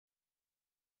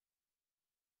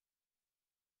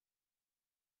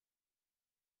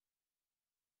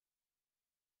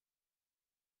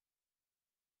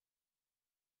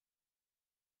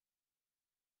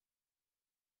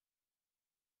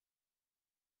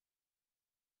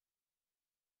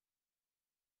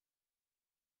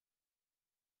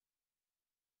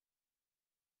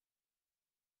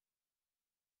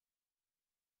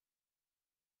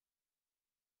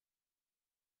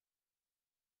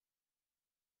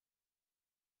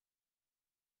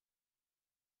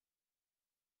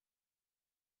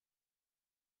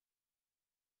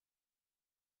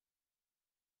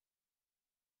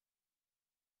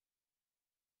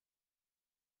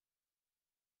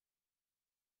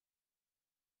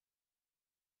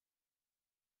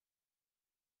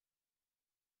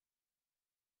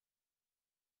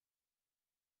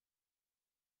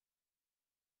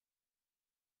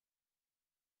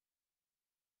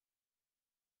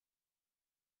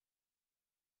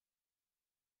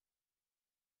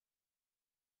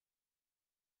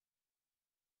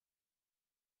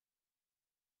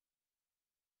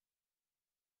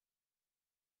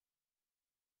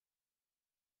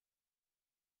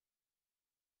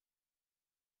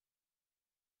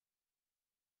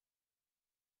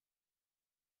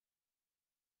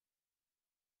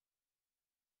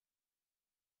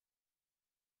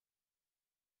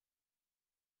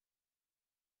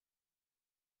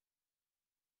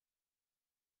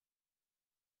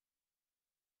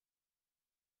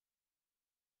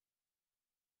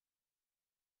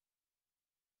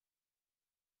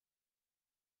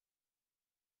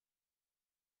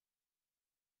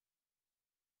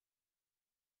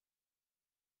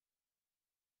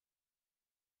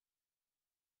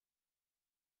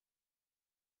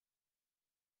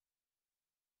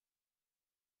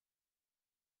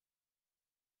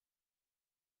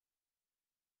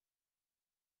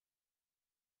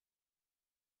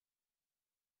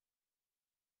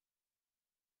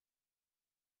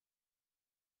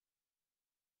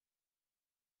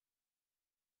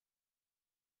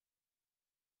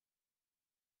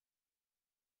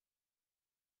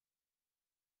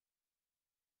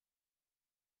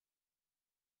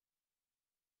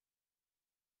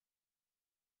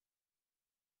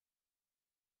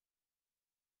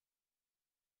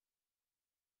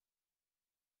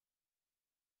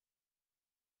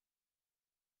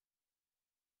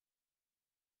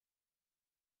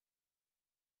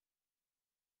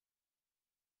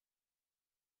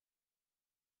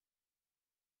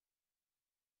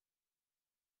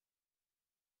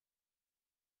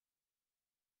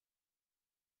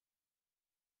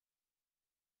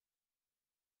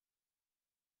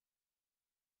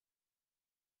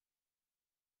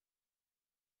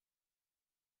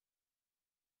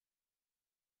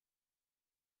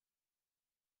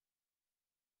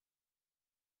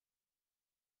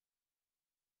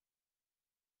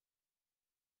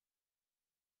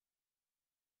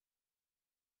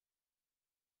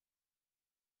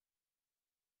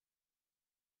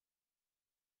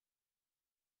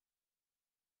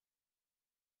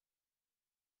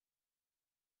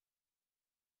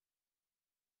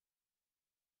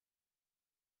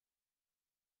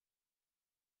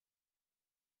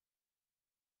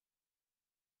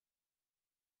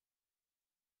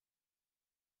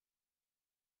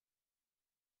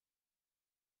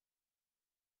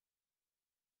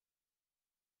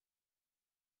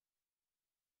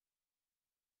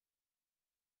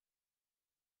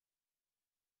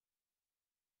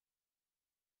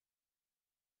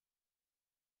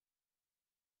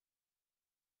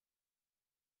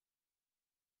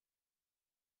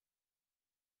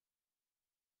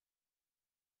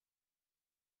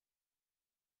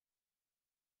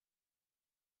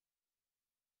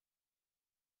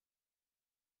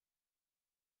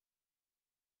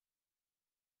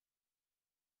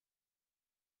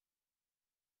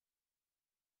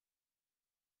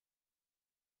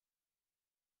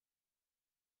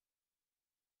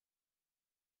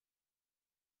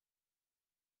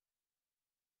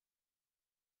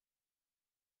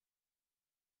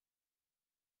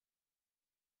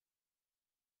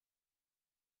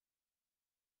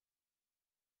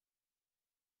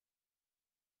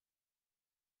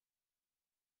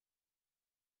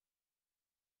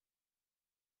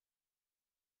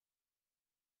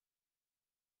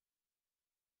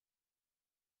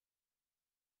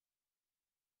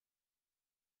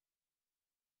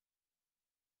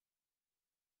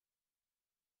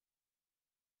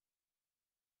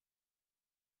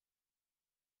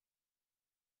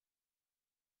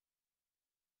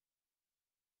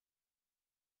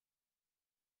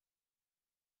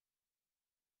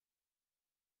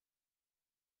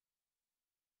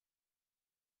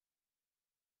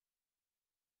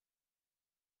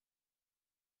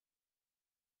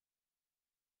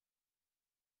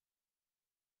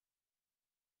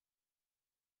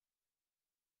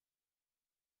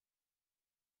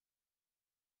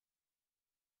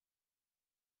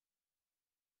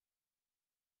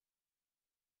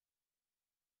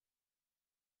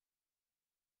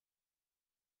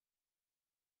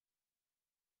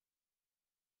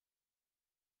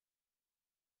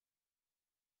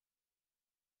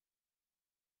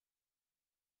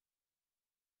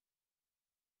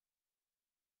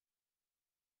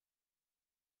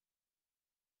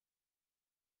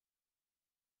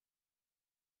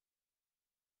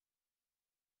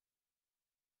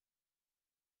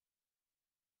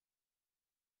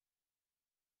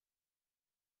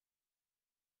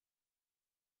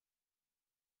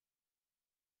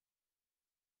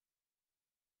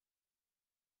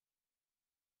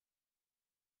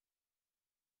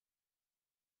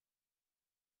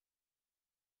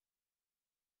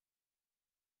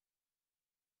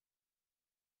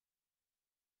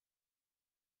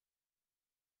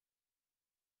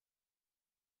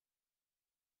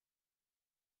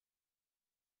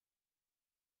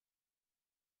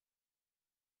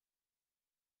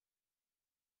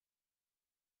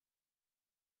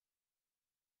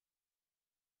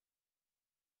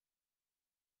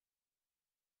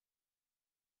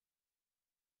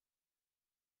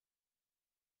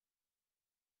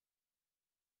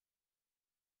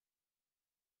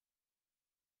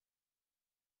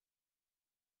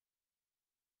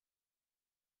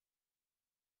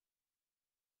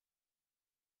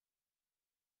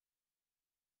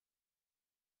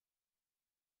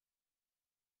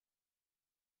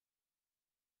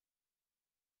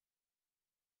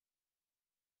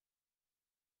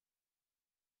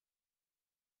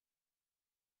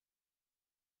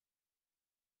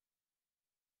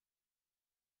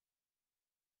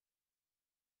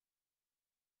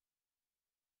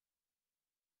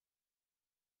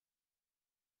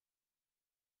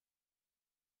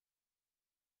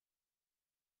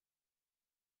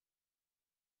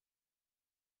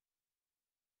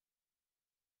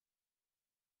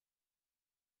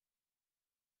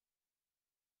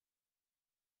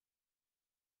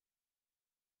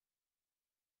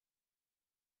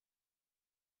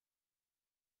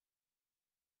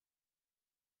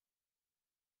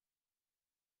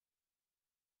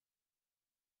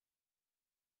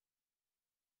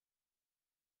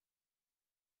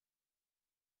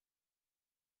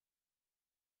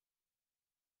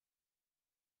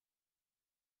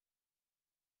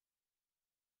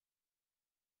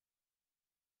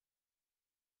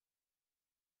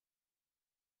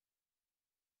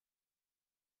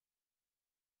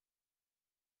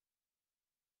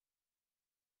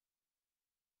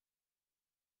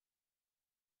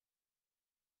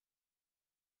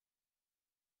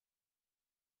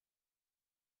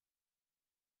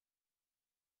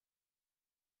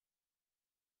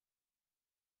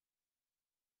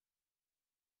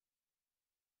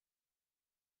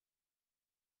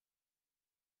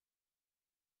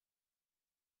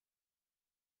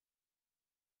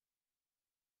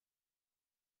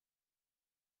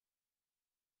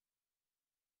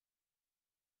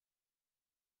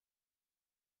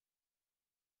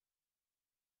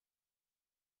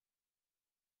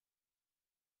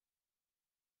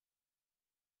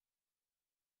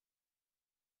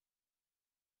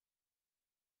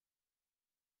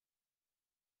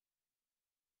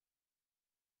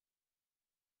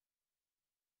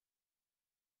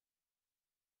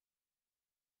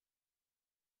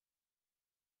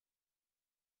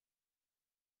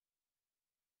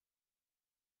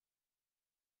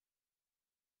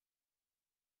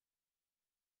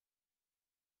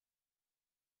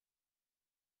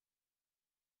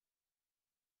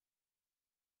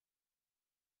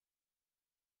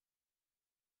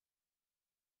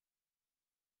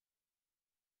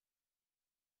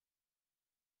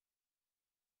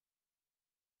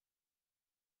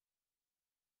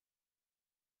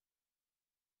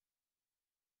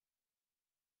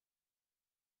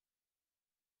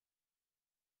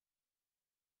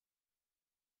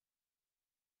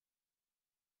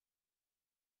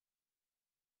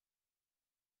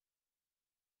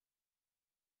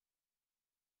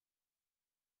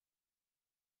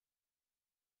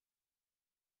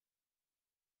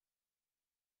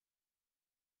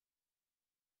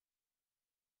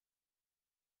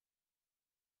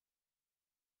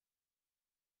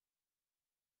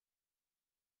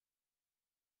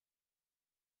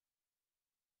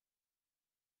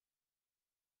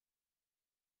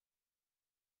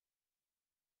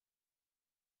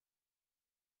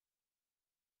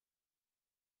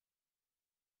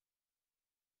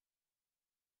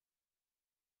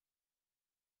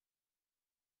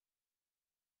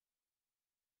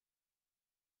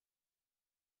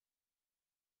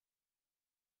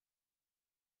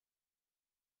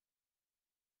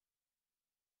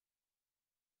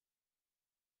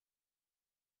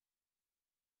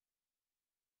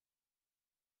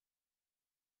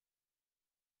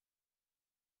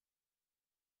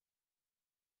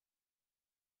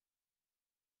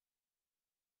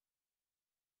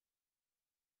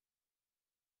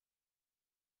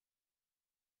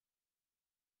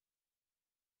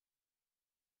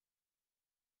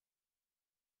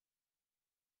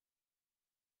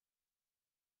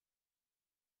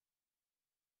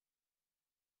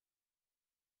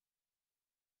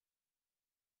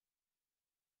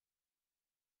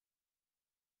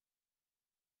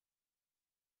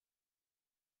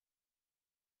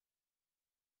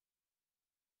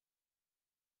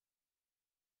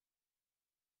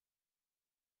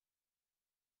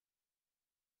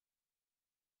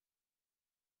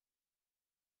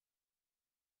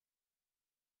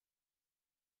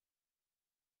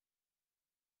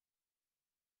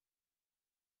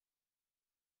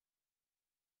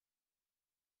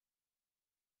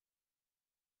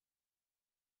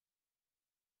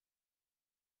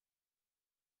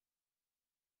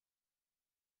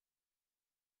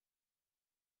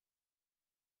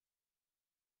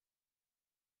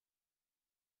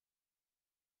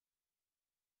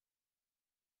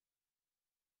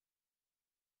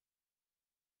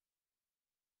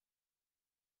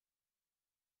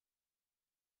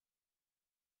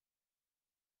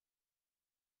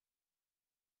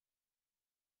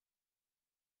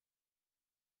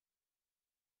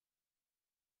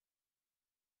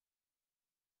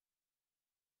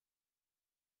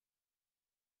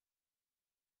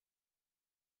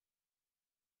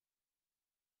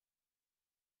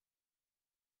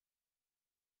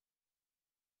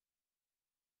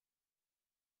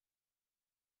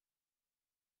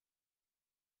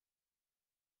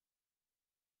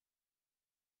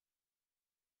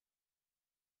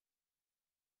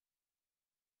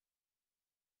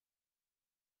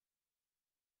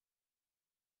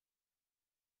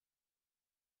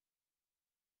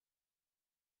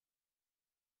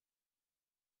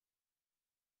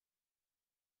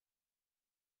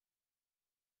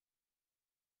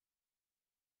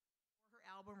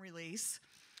album release.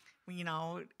 You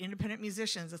know, independent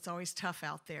musicians, it's always tough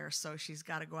out there, so she's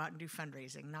got to go out and do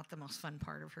fundraising. Not the most fun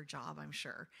part of her job, I'm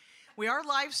sure. We are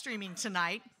live streaming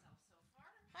tonight.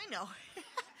 I know.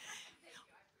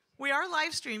 We are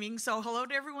live streaming, so hello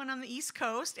to everyone on the East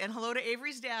Coast, and hello to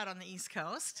Avery's dad on the East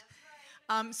Coast.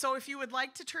 So if you would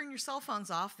like to turn your cell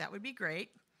phones off, that would be great.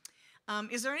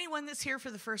 Is there anyone that's here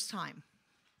for the first time?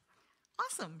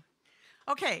 Awesome.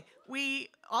 Okay, we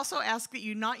also ask that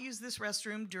you not use this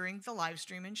restroom during the live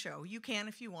stream and show. You can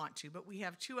if you want to, but we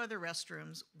have two other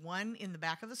restrooms, one in the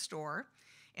back of the store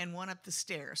and one up the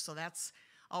stairs, so that's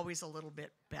always a little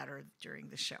bit better during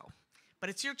the show. But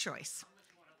it's your choice.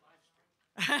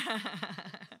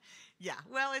 Yeah,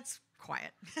 well, it's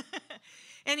quiet.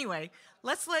 Anyway,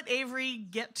 let's let Avery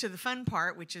get to the fun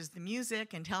part, which is the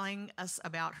music and telling us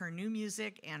about her new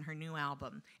music and her new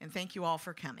album. And thank you all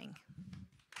for coming.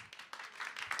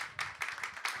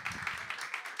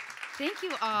 Thank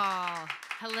you all.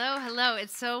 Hello, hello.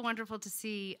 It's so wonderful to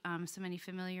see so many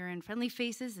familiar and friendly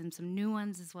faces and some new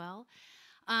ones as well.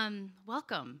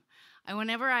 Welcome.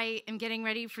 Whenever I am getting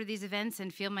ready for these events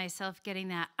and feel myself getting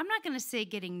that, I'm not going to say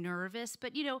getting nervous,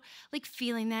 but, you know, like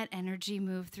feeling that energy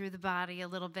move through the body a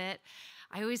little bit,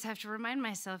 I always have to remind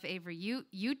myself, Avery,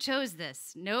 you chose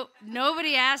this.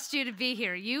 Nobody asked you to be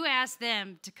here. You asked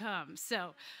them to come.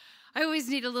 So I always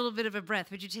need a little bit of a breath.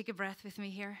 Would you take a breath with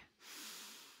me here?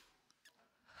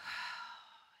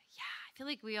 I feel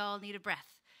like we all need a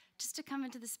breath just to come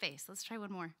into the space. Let's try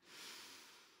one more.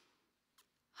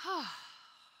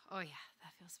 Oh yeah,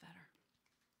 that feels better.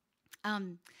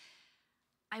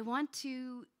 I want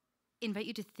to invite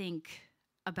you to think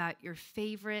about your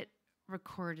favorite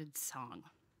recorded song.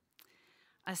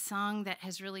 A song that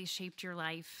has really shaped your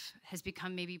life, has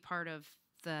become maybe part of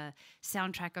the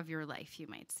soundtrack of your life, you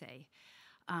might say.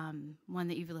 One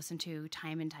that you've listened to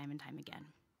time and time and time again.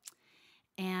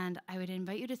 And I would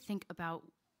invite you to think about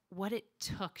what it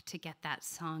took to get that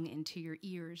song into your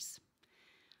ears,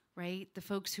 right? The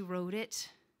folks who wrote it,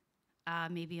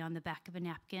 maybe on the back of a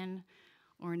napkin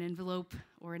or an envelope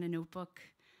or in a notebook,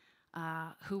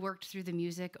 who worked through the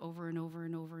music over and over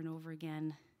and over and over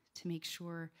again to make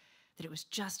sure that it was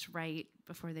just right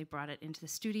before they brought it into the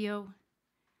studio,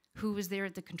 who was there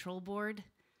at the control board,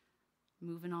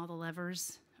 moving all the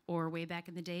levers, or way back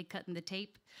in the day, cutting the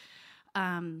tape,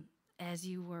 as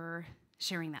you were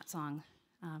sharing that song,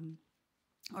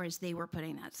 or as they were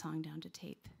putting that song down to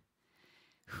tape.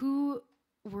 Who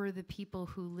were the people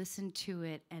who listened to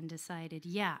it and decided,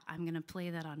 yeah, I'm going to play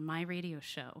that on my radio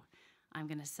show. I'm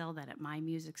going to sell that at my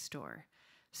music store,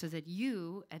 so that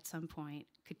you, at some point,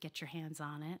 could get your hands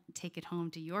on it, take it home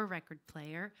to your record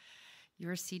player,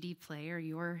 your CD player,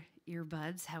 your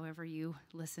earbuds, however you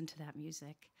listen to that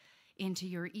music, into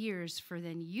your ears for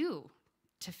then you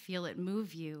to feel it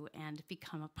move you and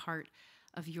become a part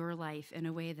of your life in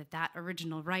a way that that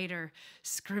original writer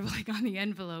scribbling on the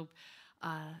envelope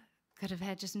could have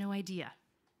had just no idea,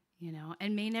 you know,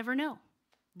 and may never know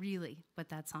really what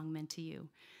that song meant to you.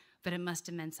 But it must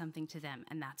have meant something to them,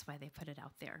 and that's why they put it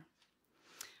out there.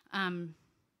 I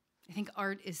think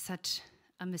art is such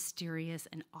a mysterious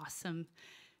and awesome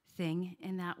thing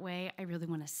in that way. I really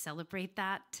want to celebrate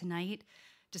that tonight,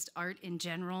 just art in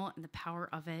general and the power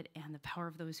of it and the power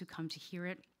of those who come to hear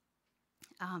it.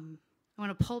 I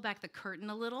want to pull back the curtain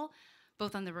a little,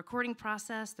 both on the recording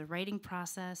process, the writing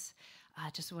process,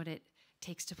 just what it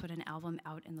takes to put an album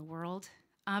out in the world.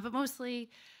 But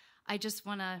mostly, I just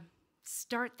want to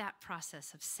start that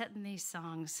process of setting these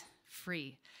songs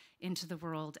free into the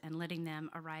world and letting them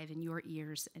arrive in your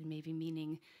ears and maybe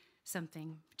meaning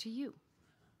something to you.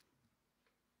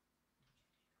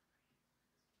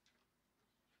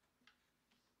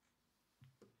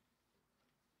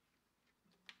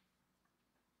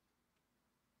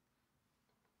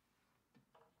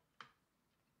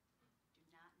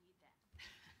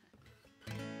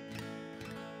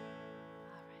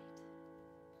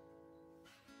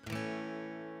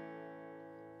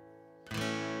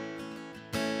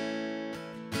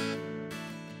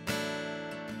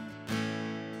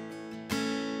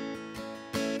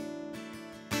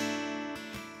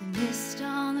 Mist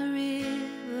on the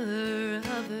river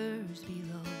hovers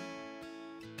below.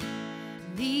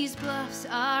 These bluffs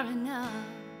are enough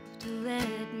to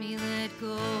let me let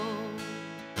go.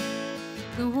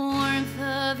 The warmth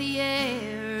of the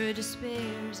air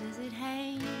despairs as it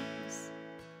hangs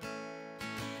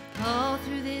all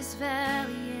through this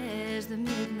valley as the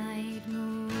midnight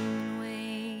moon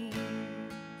wanes.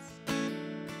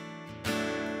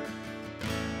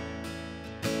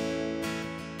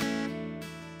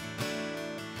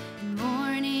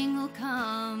 Morning will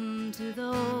come to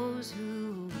those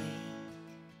who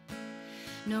wake,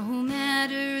 No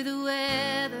matter the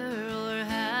weather or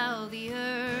how the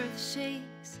earth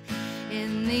shakes,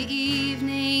 in the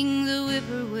evening the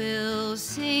whippoorwill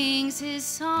sings his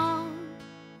song,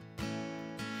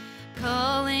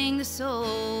 calling the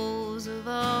souls of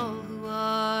all who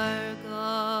are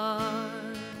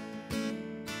gone.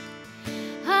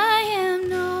 I am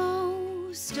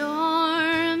no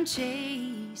storm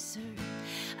chaser,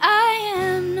 I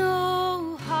am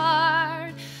no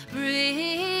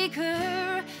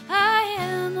heartbreaker, I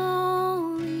am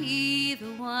only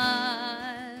the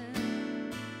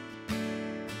one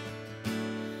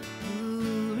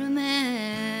who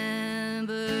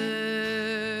remembers.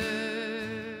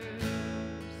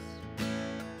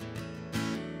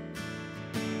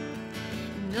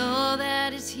 And all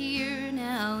that is here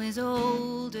now is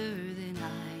older than I.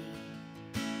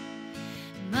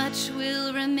 Much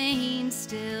will remain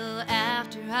still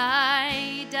after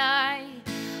I die.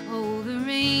 Oh, the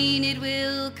rain, it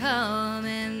will come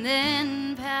and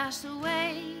then pass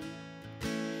away.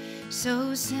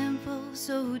 So simple,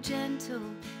 so gentle,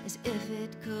 as if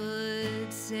it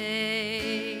could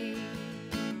say,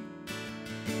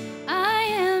 I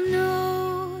am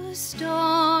no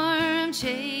storm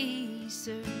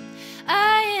chaser,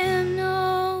 I am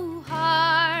no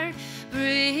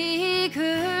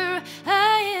heartbreaker,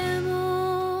 I am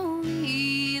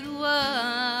only the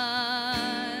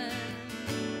one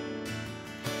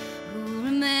who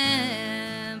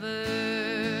remembers.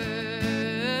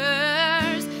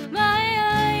 My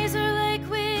eyes are like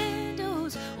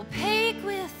windows, opaque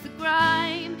with the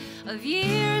grime of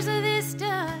years of this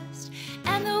dust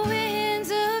and the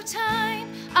winds of time.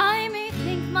 I may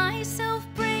think myself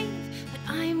brave, but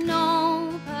I'm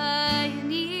no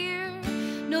pioneer.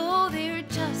 No, there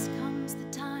just comes the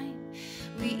time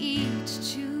we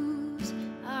each choose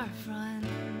our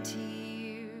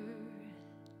frontier.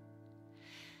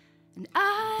 And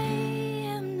I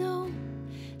am no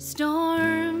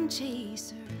storm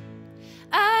chaser,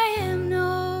 I am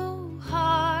no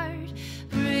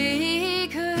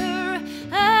heartbreaker,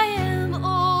 I am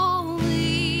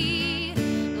only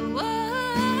the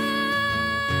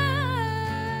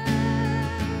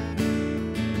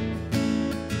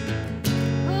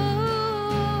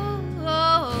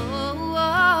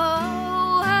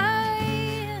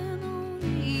I am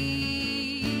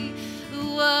only the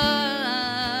one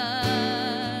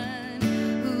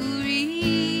who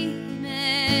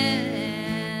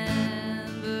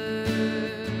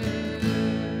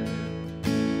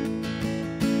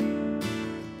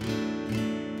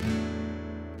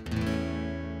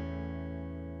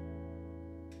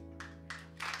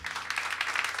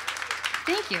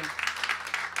Thank you.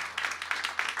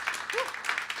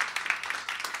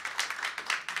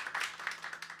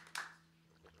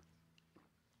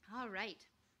 All right.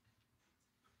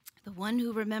 The One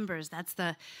Who Remembers. That's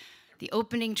the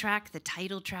opening track, the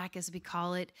title track, as we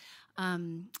call it,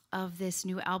 of this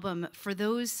new album. For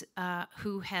those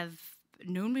who have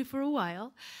known me for a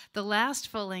while, the last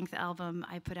full-length album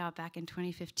I put out back in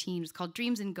 2015 was called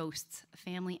Dreams and Ghosts, a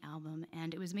family album,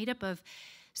 and it was made up of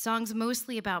songs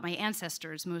mostly about my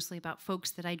ancestors, mostly about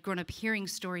folks that I'd grown up hearing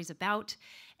stories about,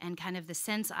 and kind of the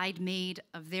sense I'd made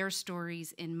of their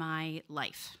stories in my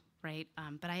life, right?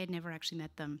 But I had never actually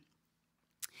met them.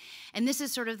 And this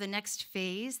is sort of the next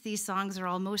phase. These songs are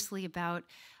all mostly about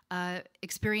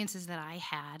experiences that I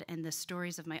had and the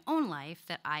stories of my own life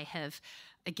that I have,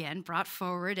 again, brought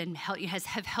forward and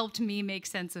have helped me make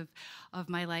sense of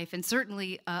my life, and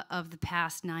certainly of the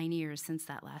past 9 years since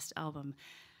that last album.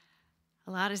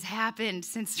 A lot has happened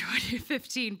since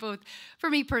 2015, both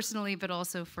for me personally, but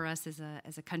also for us as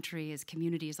a country, as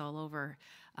communities all over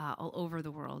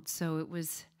the world. So it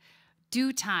was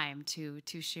due time to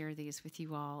share these with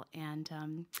you all. And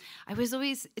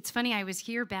it's funny, I was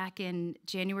here back in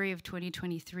January of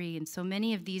 2023, and so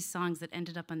many of these songs that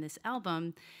ended up on this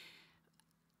album,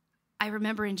 I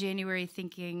remember in January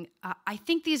thinking, I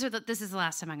think this is the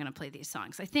last time I'm gonna play these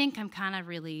songs. I think I'm kind of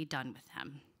really done with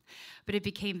them. But it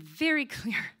became very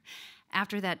clear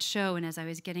after that show, and as I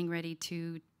was getting ready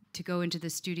to go into the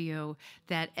studio,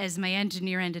 that, as my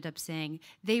engineer ended up saying,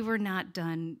 they were not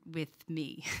done with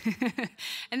me.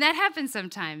 And that happens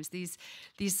sometimes. These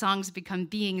songs become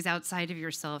beings outside of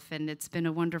yourself, and it's been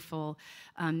a wonderful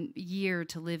year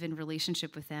to live in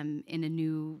relationship with them in a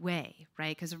new way,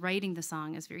 right? Because writing the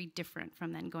song is very different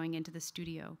from then going into the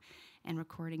studio and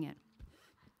recording it.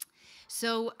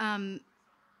 So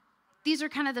these are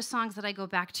kind of the songs that I go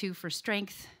back to for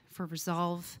strength, for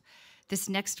resolve. This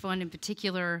next one in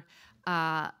particular,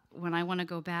 when I want to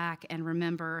go back and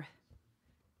remember,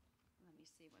 let me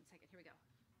see, 1 second, here we go.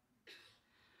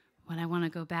 When I want to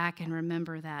go back and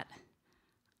remember that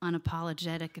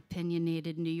unapologetic,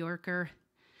 opinionated New Yorker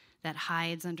that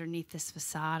hides underneath this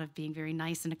facade of being very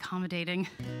nice and accommodating.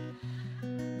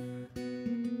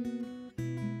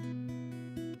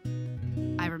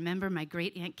 I remember my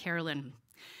great Aunt Carolyn,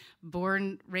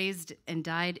 born, raised, and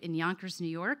died in Yonkers, New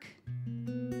York.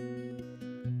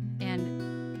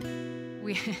 And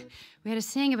we had a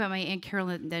saying about my Aunt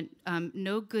Carolyn that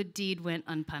no good deed went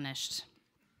unpunished.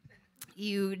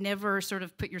 You never sort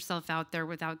of put yourself out there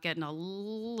without getting a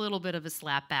little bit of a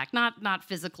slap back. Not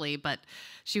physically, but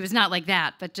she was not like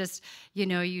that. But just, you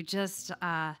know, you just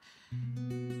had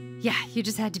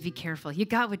to be careful. You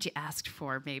got what you asked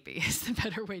for, maybe, is the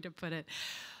better way to put it.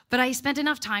 But I spent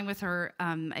enough time with her.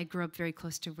 I grew up very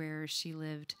close to where she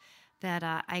lived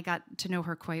that I got to know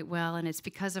her quite well. And it's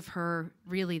because of her,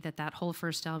 really, that whole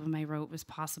first album I wrote was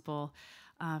possible.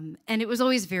 And it was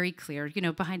always very clear, you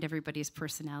know, behind everybody's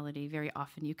personality, very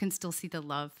often you can still see the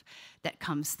love that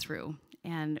comes through.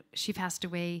 And she passed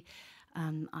away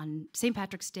on St.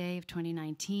 Patrick's Day of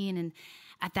 2019. And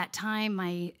at that time,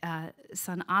 my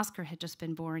son Oscar had just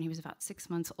been born. He was about 6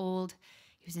 months old.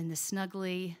 He was in the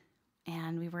snuggly,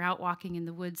 and we were out walking in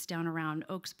the woods down around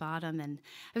Oaks Bottom. And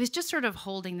I was just sort of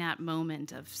holding that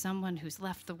moment of someone who's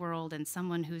left the world and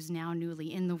someone who's now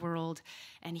newly in the world.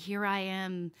 And here I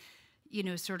am, you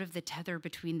know, sort of the tether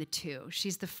between the two.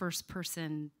 She's the first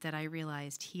person that I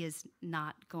realized he is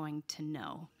not going to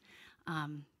know.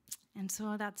 And so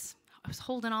I was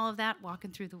holding all of that, walking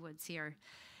through the woods here.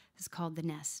 It's called The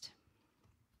Nest.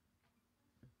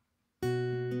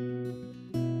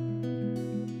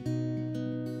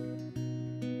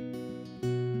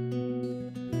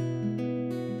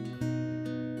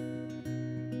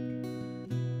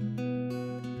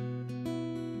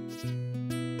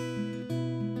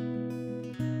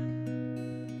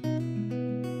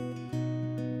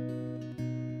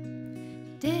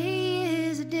 Day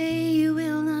is a day you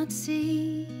will not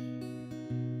see,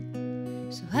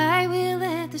 so I will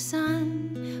let the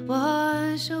sun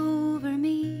wash over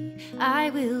me.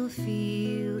 I will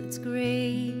feel its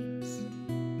grace,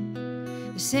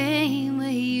 the same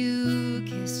way you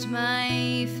kissed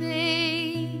my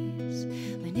face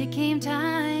when it came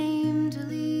time to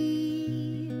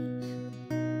leave.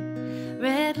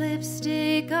 Red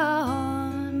lipstick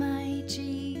on my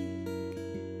cheek.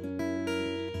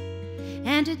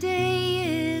 And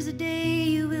today is a day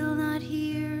you will not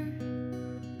hear.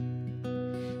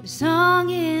 The song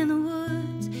in the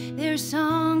woods, their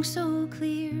song so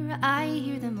clear, I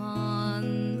hear them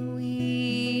on the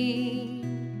wing,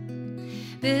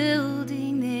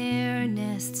 building their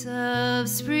nests of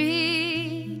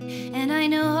spring. And I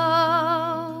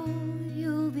know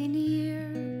you'll be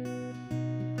near,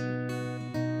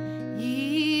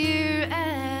 year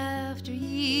after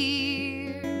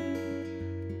year.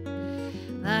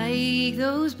 Like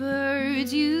those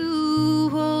birds, you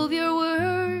wove your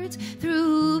words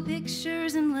through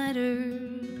pictures and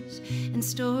letters and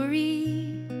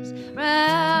stories,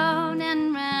 round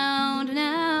and round.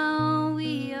 Now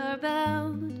we are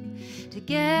bound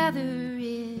together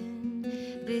in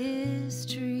this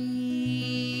tree.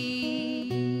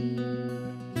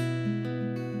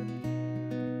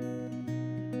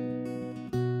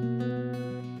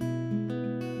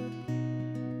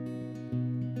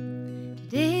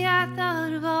 Today I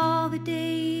thought of all the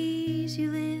days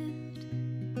you lived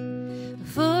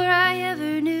before I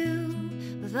ever knew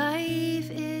what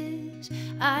life is.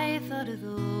 I thought of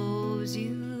those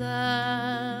you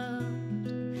loved,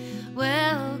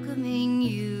 welcoming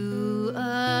you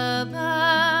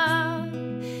above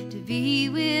to be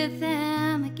with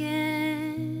them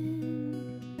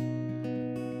again.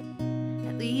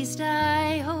 At least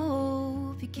I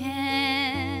hope you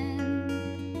can.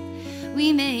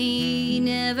 We may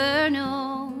never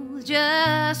know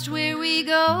just where we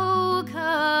go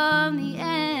come the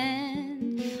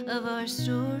end of our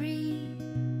story.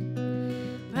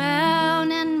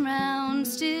 Round and round,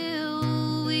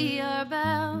 still we are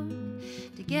bound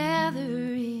together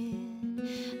in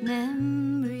memory.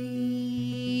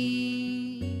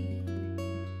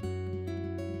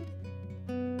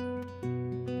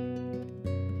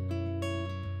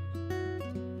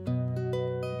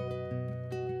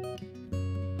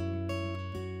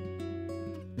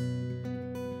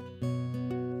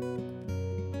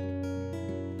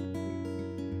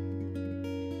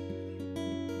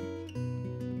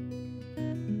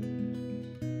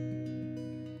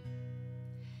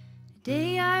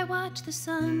 Today I watch the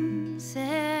sun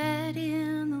set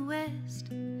in the west,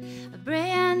 a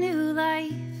brand new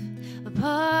life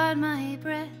upon my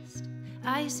breast.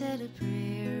 I said a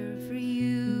prayer for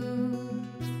you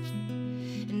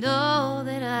and all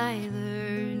that I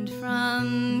learned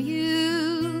from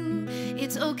you.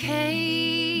 It's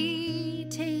okay,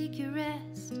 take your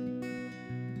rest.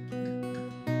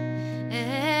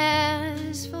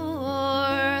 As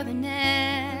for the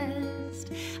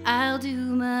nest, I'll do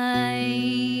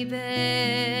my best.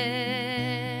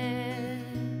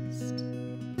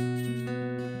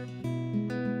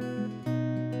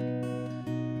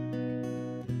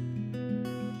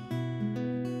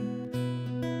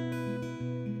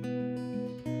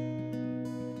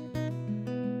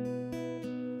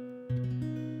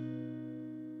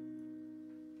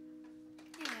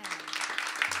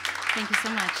 Thank you so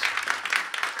much.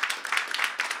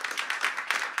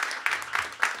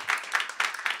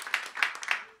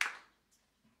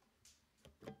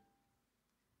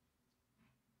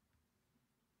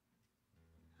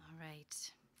 All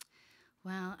right.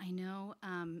 Well, I know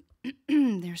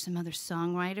there's some other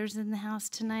songwriters in the house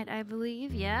tonight, I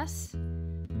believe. Yes?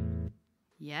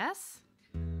 Yes?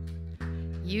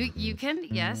 You can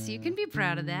be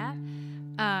proud of that.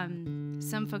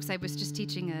 Some folks, I was just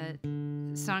teaching a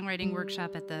songwriting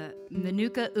workshop at the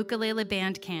Manuka Ukulele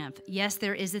Band Camp. Yes,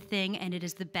 there is a thing, and it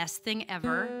is the best thing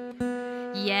ever.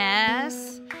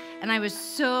 Yes. And I was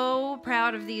so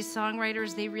proud of these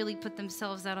songwriters. They really put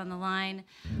themselves out on the line.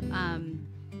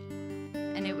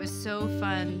 And it was so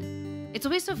fun. It's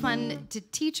always so fun to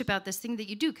teach about this thing that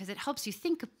you do because it helps you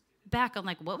think back on,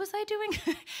 like, what was I doing?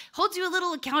 Holds you a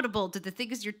little accountable to the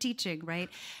things you're teaching, right?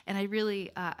 And I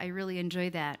really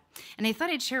enjoy that. And I thought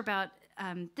I'd share about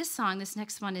this song. This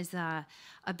next one is a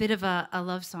bit of a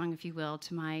love song, if you will,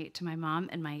 to my mom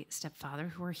and my stepfather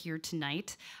who are here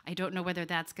tonight. I don't know whether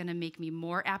that's going to make me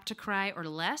more apt to cry or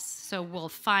less, so we'll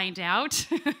find out.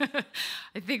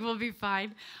 I think we'll be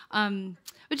fine.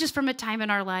 But just from a time in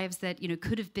our lives that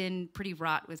could have been pretty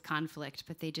wrought with conflict,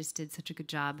 but they just did such a good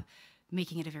job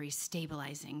making it a very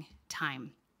stabilizing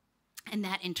time. And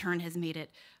that, in turn, has made it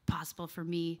possible for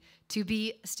me to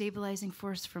be a stabilizing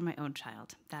force for my own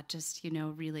child. That just,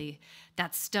 really,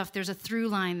 that stuff, there's a through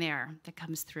line there that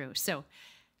comes through. So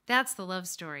that's the love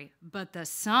story. But the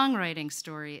songwriting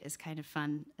story is kind of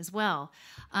fun as well.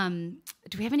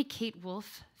 Do we have any Kate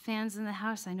Wolf fans in the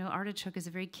house? I know Artichoke is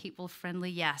a very Kate Wolf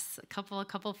friendly. Yes, a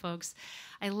couple folks.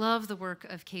 I love the work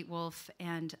of Kate Wolf,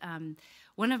 and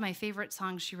one of my favorite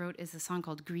songs she wrote is a song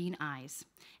called Green Eyes.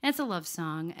 And it's a love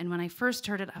song, and when I first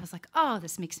heard it, I was like, oh,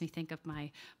 this makes me think of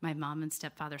my mom and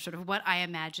stepfather, sort of what I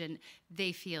imagine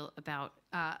they feel about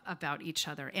each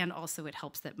other. And also it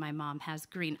helps that my mom has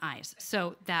green eyes.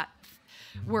 So that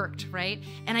worked, right?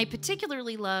 And I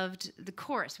particularly loved the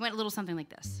chorus. It went a little something like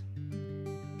this.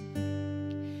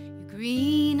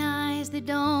 Green eyes that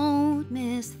don't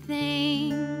miss a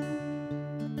thing.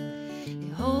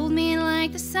 You hold me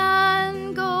like the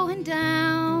sun going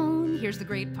down. Here's the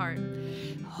great part.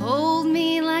 Hold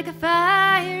me like a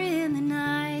fire in the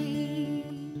night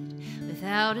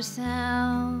without a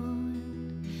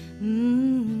sound.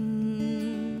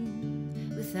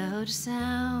 Without a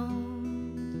sound.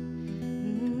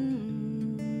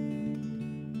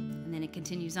 And then it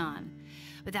continues on.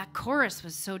 But that chorus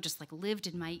was so just like lived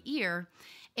in my ear.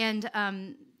 And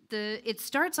it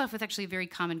starts off with actually a very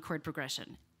common chord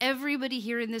progression. Everybody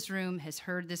here in this room has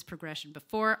heard this progression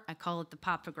before. I call it the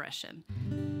pop progression.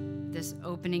 This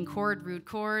opening chord, root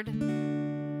chord.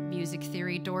 Music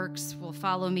theory dorks will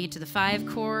follow me to the 5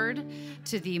 chord,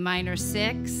 to the minor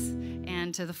 6,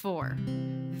 and to the 4.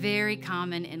 Very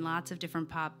common in lots of different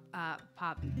pop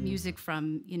music,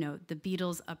 from the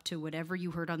Beatles up to whatever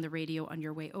you heard on the radio on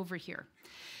your way over here.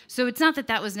 So it's not that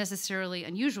that was necessarily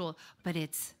unusual, but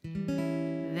it's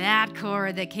that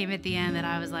chord that came at the end that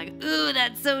I was like, ooh,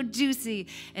 that's so juicy.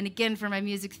 And again, for my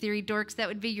music theory dorks, that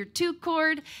would be your 2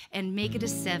 chord, and make it a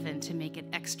 7 to make it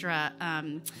extra,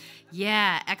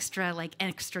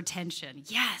 extra tension.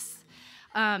 Yes.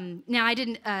 Now I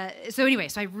didn't, so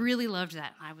I really loved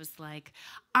that. I was like,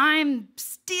 I'm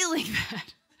stealing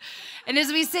that. And as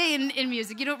we say in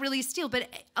music, you don't really steal, but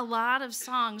a lot of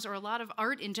songs or a lot of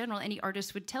art in general, any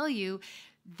artist would tell you,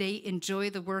 they enjoy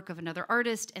the work of another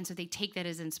artist, and so they take that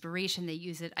as inspiration. They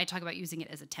use it. I talk about using it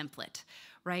as a template,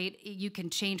 right? You can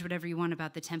change whatever you want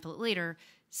about the template later.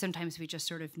 Sometimes we just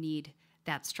sort of need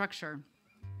that structure.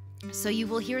 So you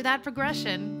will hear that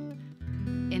progression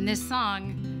in this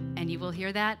song, and you will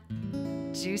hear that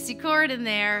juicy chord in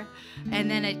there,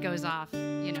 and then it goes off,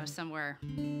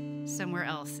 somewhere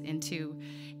else into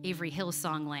Avery Hill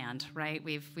songland, right?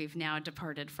 We've now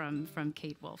departed from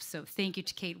Kate Wolf. So thank you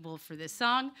to Kate Wolf for this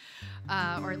song,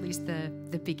 or at least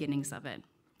the beginnings of it.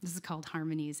 This is called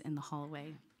Harmonies in the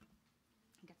Hallway.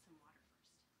 Get some water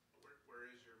first. Where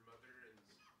is your mother and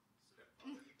stepfather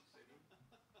singing?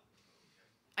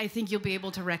 I think you'll be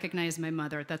able to recognize my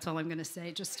mother. That's all I'm going to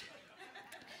say. Just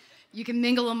You can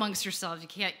mingle amongst yourselves. You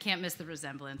can't miss the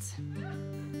resemblance.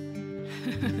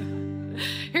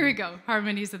 Here we go.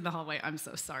 Harmonies in the hallway. I'm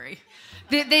so sorry.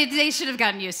 They should have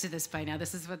gotten used to this by now.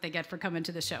 This is what they get for coming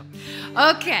to the show.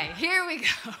 Okay, here we go.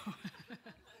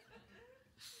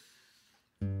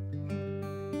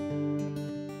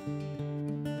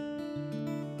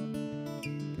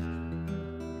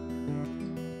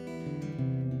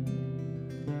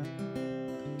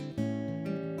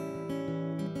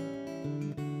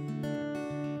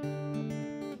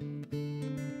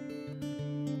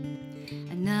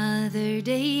 Another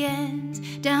day ends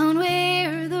down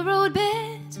where the road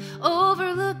bends,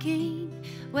 overlooking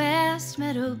West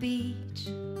Meadow Beach.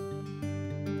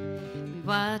 We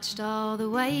watched all the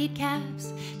white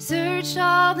caps, searched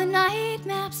all the night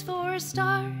maps for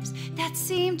stars that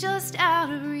seemed just out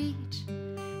of reach.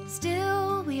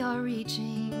 Still we are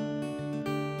reaching.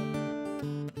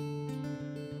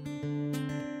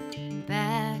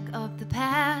 Back up the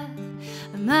path,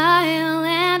 a mile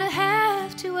and a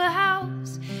half to a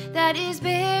house that is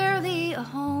barely a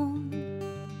home.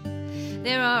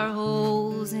 There are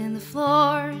holes in the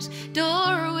floors,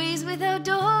 doorways without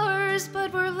doors,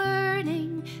 but we're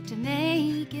learning to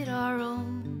make it our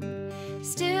own.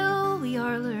 Still we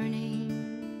are learning.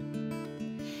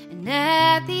 And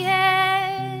at the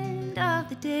end of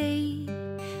the day,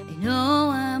 I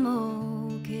know I'm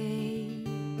okay.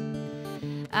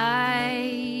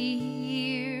 I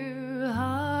hear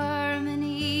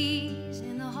harmonies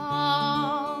in the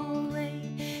hallway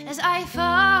as I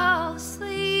fall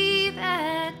asleep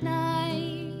at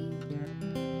night.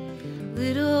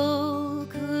 Little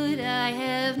could I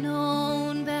have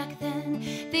known back then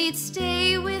they'd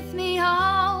stay with me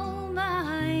all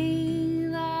my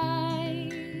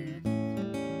life.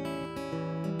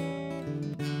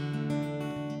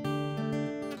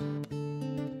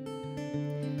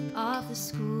 Off the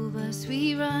school bus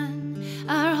we run,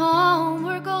 our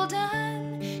homework all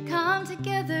done, come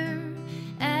together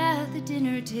at the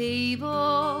dinner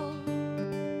table.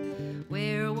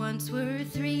 Where once were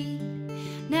 3,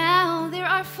 now there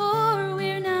are 4,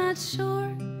 we're not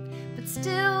sure, but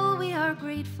still we are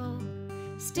grateful,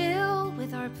 still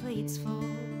with our plates full.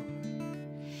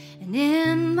 And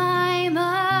in my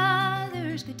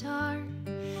mother's guitar,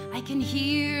 I can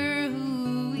hear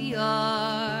who we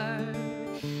are.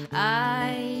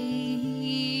 I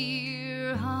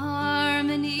hear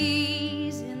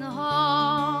harmonies in the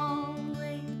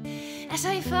hallway as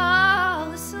I fall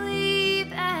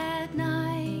asleep at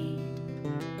night.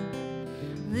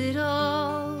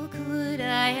 Little could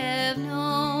I have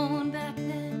known back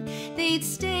then they'd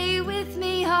stay with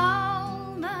me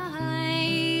all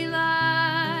my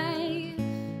life.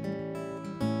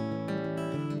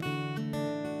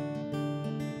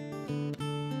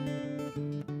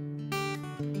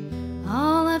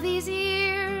 All of these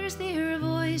years, their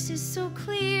voice is so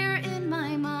clear in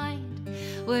my mind.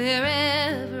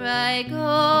 Wherever I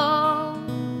go,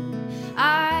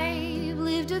 I've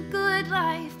lived a good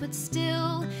life, but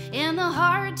still, in the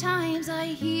hard times, I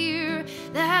hear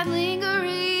that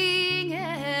lingering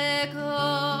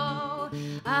echo.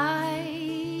 I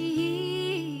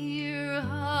hear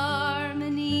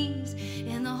harmonies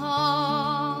in the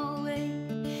hallway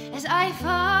as I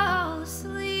fall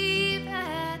asleep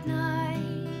at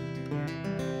night.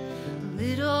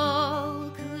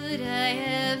 Little could I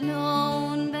have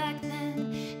known back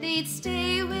then they'd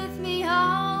stay with me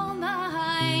all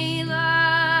my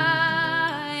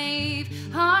life.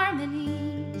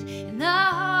 Harmonies in the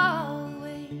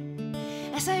hallway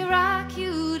as I rock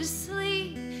you to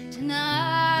sleep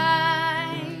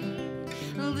tonight.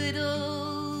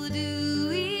 Little do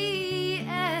we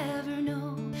ever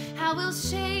know how we'll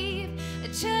shape a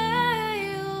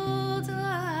child's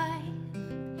life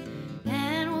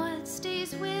and what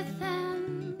stays with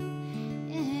them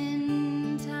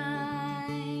in time.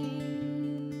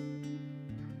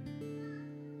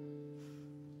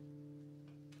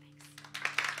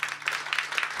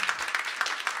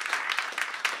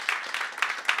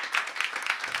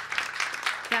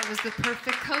 That was the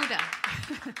perfect coda.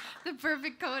 The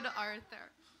perfect coda,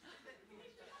 Arthur.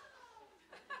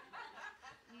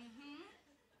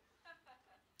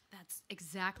 That's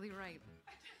exactly right.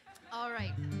 All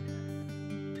right.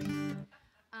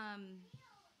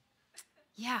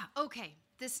 Yeah, okay.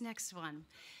 This next one.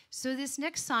 So this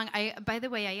next song, by the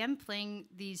way, I am playing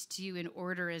these to you in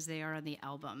order as they are on the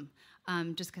album,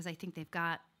 just because I think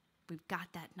we've got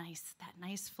that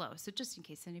nice flow. So just in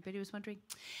case anybody was wondering.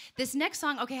 This next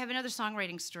song, okay, I have another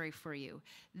songwriting story for you.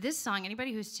 This song,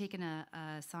 anybody who's taken a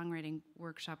songwriting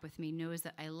workshop with me knows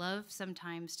that I love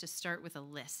sometimes to start with a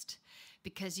list.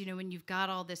 Because, you know, when you've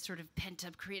got all this sort of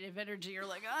pent-up creative energy, you're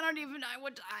like, I don't even know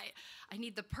what I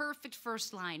need the perfect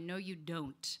first line. No, you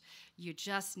don't. You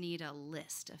just need a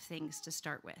list of things to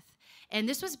start with. And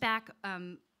this was back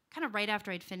kind of right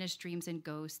after I'd finished Dreams and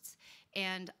Ghosts,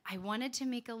 and I wanted to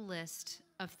make a list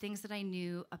of things that I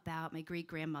knew about my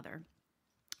great-grandmother.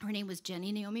 Her name was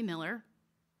Jenny Naomi Miller.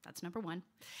 That's number one.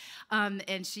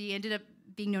 And she ended up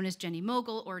being known as Jenny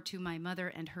Mogul, or to my mother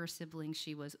and her siblings,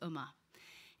 she was Uma.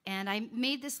 And I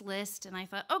made this list, and I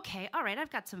thought, okay, all right,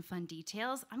 I've got some fun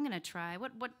details. I'm going to try.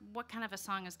 What kind of a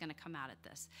song is going to come out of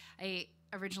this? I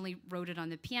originally wrote it on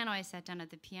the piano. I sat down at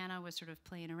the piano, was sort of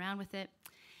playing around with it.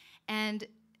 And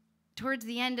towards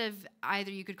the end of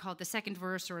either you could call it the second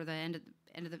verse or the end of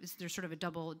there's sort of a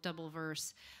double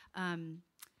verse,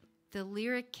 the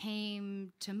lyric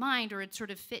came to mind, or it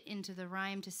sort of fit into the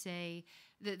rhyme to say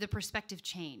the perspective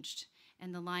changed.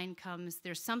 And the line comes,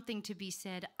 there's something to be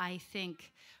said, I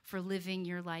think, for living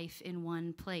your life in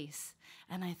one place.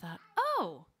 And I thought,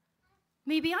 oh,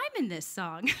 maybe I'm in this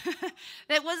song.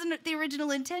 That wasn't the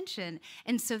original intention.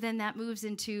 And so then that moves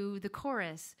into the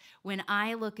chorus. When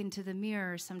I look into the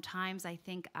mirror, sometimes I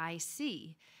think I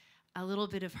see a little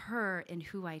bit of her in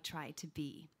who I try to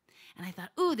be. And I thought,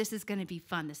 ooh, this is going to be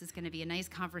fun. This is going to be a nice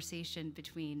conversation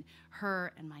between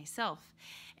her and myself.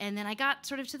 And then I got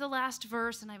sort of to the last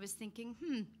verse, and I was thinking,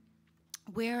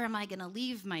 where am I going to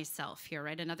leave myself here,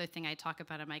 right? Another thing I talk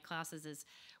about in my classes is,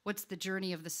 what's the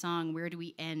journey of the song? Where do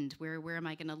we end? Where am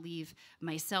I going to leave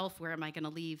myself? Where am I going to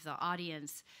leave the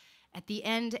audience at the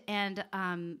end? And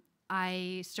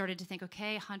I started to think,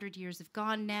 okay, 100 years have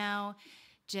gone now.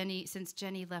 Since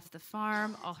Jenny left the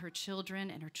farm, all her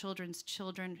children and her children's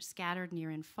children scattered near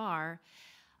and far.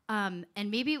 And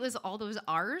maybe it was all those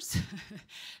R's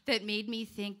that made me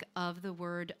think of the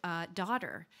word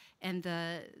daughter. And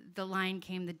the line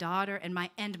came, the daughter, and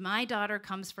my daughter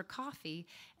comes for coffee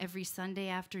every Sunday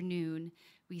afternoon.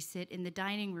 We sit in the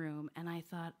dining room, and I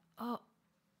thought,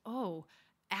 oh,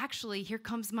 actually, here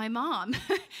comes my mom.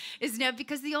 Is now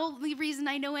because the only reason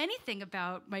I know anything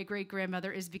about my great-grandmother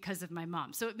is because of my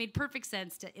mom. So it made perfect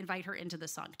sense to invite her into the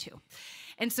song too.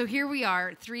 And so here we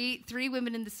are, three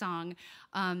women in the song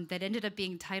that ended up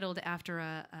being titled after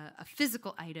a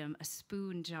physical item, a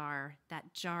spoon jar,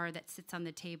 that jar that sits on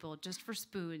the table just for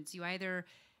spoons. You either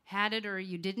had it or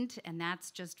you didn't, and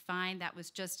that's just fine. That was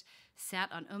just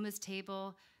sat on Uma's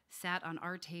table, sat on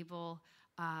our table.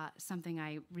 Something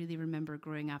I really remember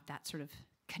growing up, that sort of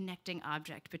connecting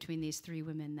object between these three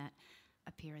women that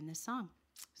appear in this song.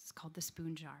 It's called The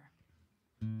Spoon Jar.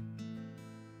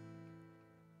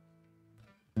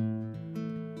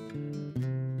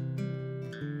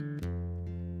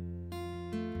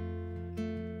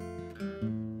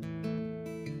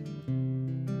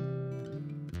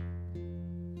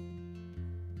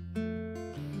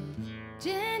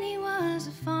 Jenny was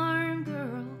a farm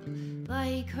girl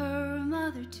like her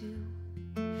mother too.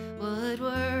 What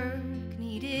work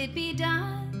needed be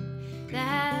done,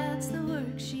 that's the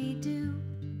work she'd do.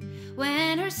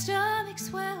 When her stomach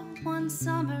swelled one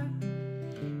summer,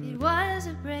 it was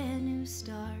a brand new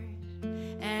start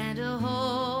and a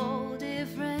whole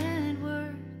different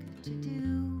work to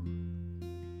do.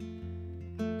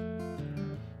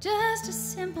 Just a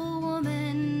simple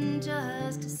woman,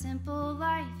 just a simple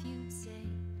life, you'd say,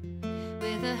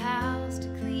 with a house to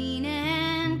clean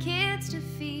and kids to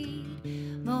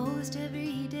feed most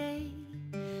every day.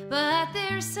 But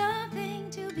there's something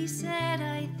to be said,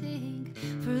 I think,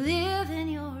 for living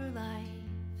your life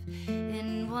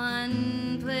in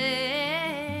one place.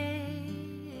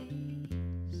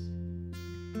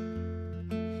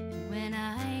 And when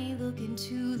I look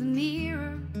into the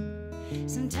mirror,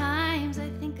 sometimes I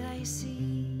think I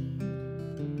see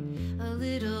a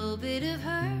little bit of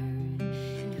her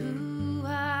and who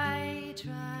I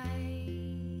try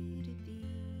to be.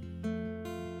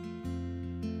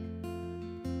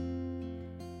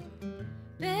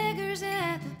 Beggars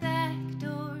at the back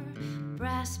door,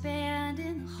 brass band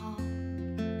in the hall,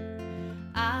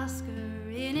 Oscar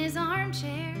in his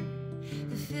armchair,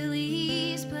 the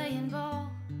Phillies playing ball,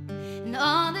 and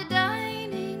on the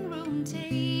dining room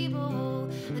table,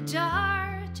 a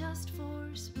jar just for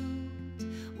spoons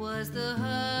was the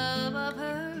hub of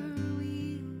her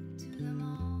wheel to them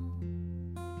all.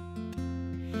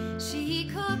 She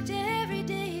cooked every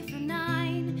day for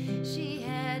 9. She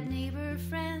had neighbor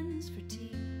friends for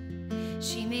tea.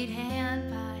 She made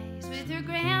hand pies with her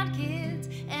grandkids,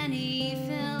 any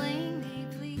filling they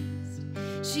pleased.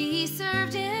 She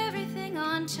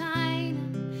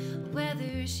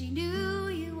whether she knew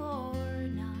you or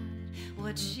not.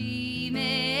 What she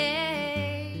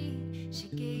made, she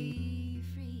gave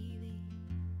freely.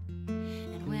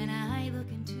 And when I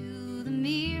look into the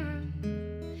mirror,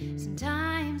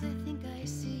 sometimes I think I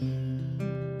see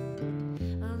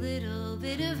a little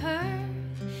bit of her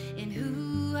in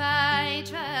who I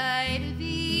try to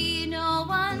be. No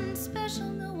one special,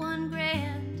 no one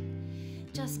grand,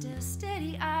 just a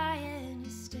steady eye and a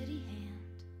steady hand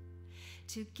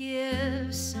to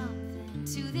give something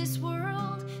to this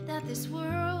world that this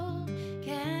world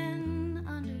can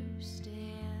understand.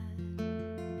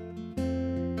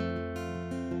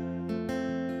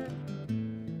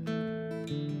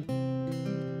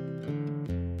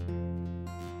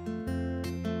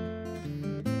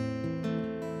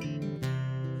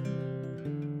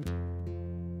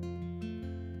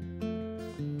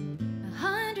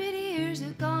 100 years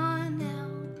have gone now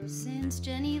since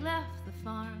Jenny left the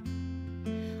farm.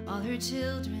 All her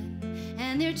children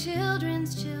and their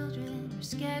children's children are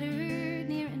scattered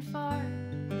near and far.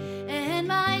 And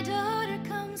my daughter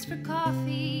comes for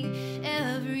coffee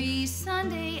every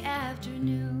Sunday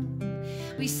afternoon.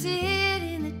 We sit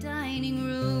in the dining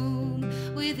room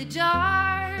with a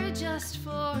jar just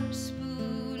for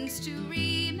spoons to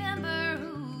remember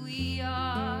who we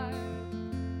are.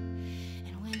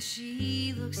 And when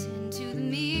she looks into the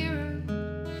mirror,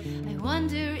 I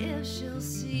wonder if she'll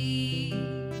see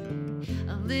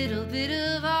a little bit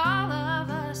of all of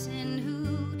us and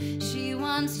who she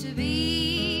wants to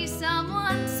be.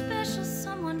 Someone special,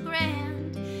 someone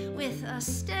grand, with a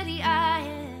steady eye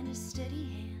and a steady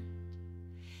hand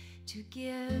to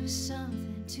give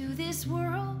something to this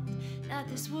world that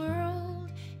this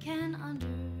world can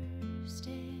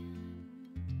understand.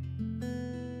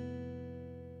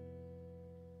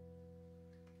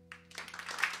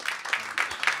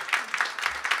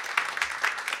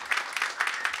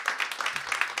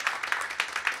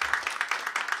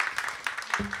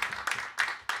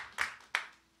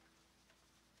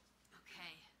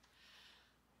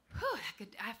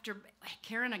 After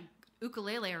carrying a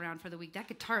ukulele around for the week, that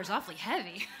guitar is awfully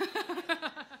heavy.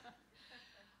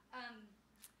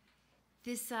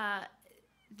 This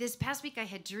past week I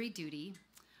had jury duty,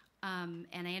 and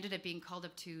I ended up being called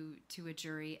up to a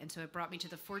jury, and so it brought me to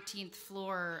the 14th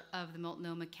floor of the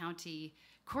Multnomah County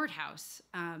Courthouse,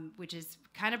 which is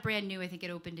kind of brand new. I think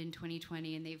it opened in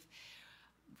 2020, and they've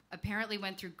apparently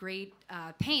went through great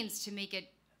pains to make it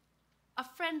a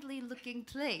friendly-looking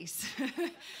place,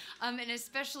 and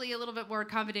especially a little bit more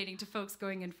accommodating to folks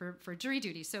going in for jury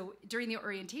duty. So during the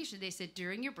orientation, they said,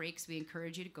 during your breaks, we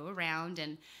encourage you to go around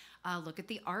and look at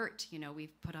the art. You know,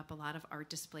 we've put up a lot of art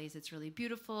displays. It's really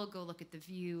beautiful. Go look at the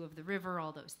view of the river,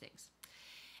 all those things.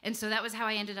 And so that was how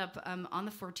I ended up on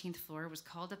the 14th floor. Was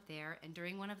called up there, and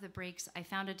during one of the breaks, I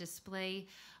found a display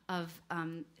of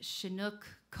Chinook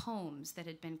combs that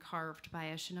had been carved by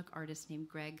a Chinook artist named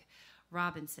Greg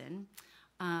Robinson.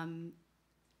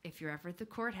 If you're ever at the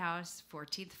courthouse,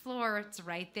 14th floor, it's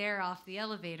right there off the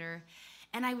elevator.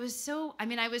 And I was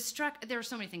struck. There are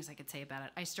so many things I could say about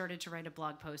it. I started to write a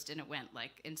blog post, and it went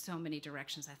like in so many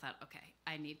directions. I thought, okay,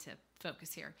 I need to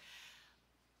focus here.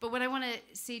 But what I want to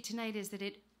say tonight is that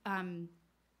it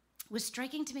was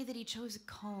striking to me that he chose a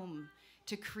comb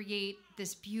to create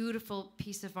this beautiful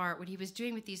piece of art. What he was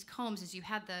doing with these combs is you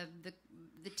had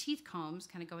the teeth combs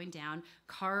kind of going down,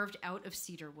 carved out of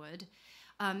cedar wood.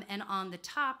 And on the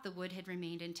top, the wood had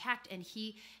remained intact, and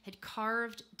he had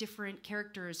carved different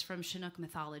characters from Chinook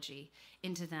mythology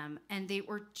into them, and they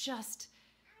were just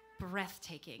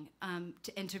breathtaking. And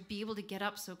to be able to get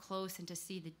up so close and to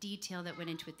see the detail that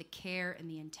went into it, the care and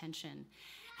the intention.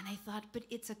 And I thought, but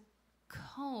it's a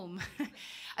comb.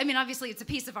 I mean, obviously it's a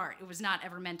piece of art. It was not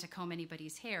ever meant to comb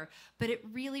anybody's hair, but it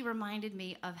really reminded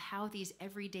me of how these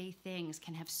everyday things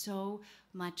can have so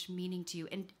much meaning to you,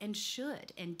 and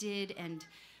should and did and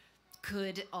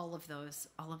could, all of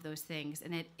those things.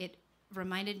 And it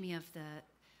reminded me of the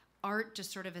art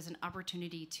just sort of as an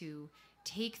opportunity to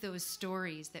take those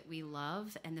stories that we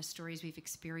love and the stories we've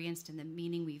experienced and the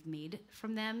meaning we've made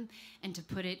from them, and to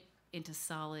put it into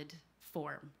solid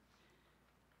form.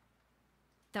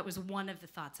 That was one of the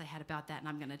thoughts I had about that, and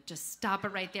I'm going to just stop it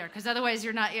right there, because otherwise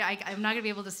I'm not going to be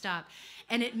able to stop.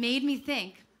 And it made me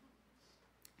think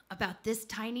about this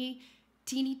teeny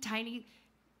tiny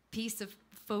piece of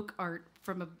folk art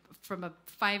from a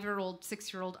 5-year-old,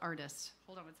 6-year-old artist.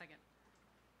 Hold on one second.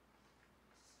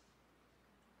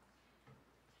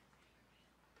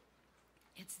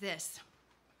 It's this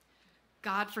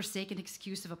godforsaken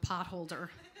excuse of a potholder.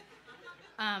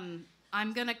 I'm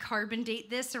going to carbon date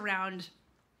this around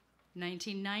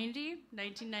 1990,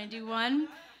 1991.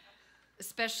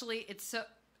 Especially,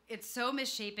 it's so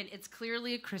misshapen. It's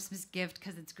clearly a Christmas gift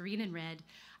because it's green and red.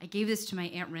 I gave this to my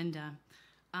Aunt Rinda,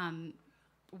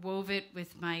 wove it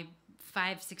with my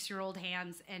 5-6-year-old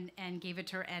hands and gave it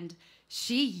to her, and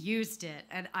she used it,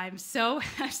 and I'm so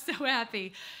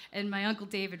happy. And my Uncle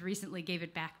David recently gave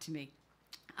it back to me,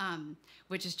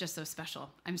 which is just so special.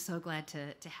 I'm so glad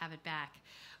to have it back.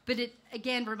 But it,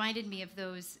 again, reminded me of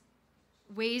those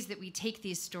ways that we take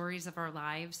these stories of our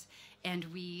lives and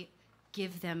we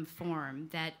give them form,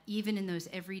 that even in those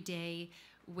everyday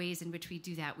ways in which we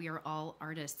do that, we are all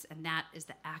artists, and that is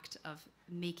the act of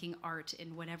making art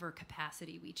in whatever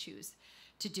capacity we choose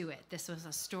to do it. This was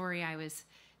a story I was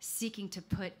seeking to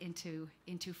put into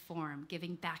form,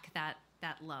 giving back that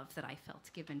love that I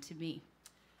felt given to me.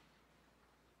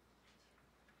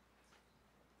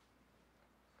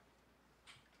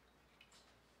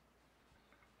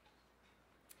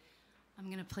 I'm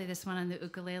going to play this one on the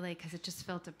ukulele because it just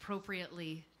felt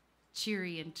appropriately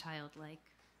cheery and childlike.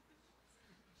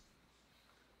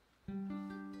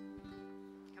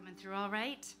 Coming through all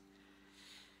right?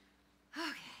 Okay.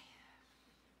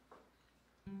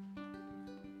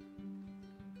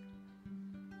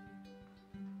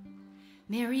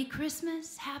 Merry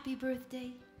Christmas, happy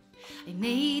birthday. I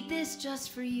made this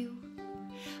just for you.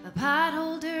 A pot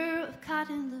holder of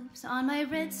cotton loops on my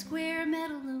red square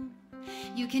metal loom.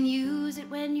 You can use it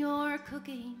when you're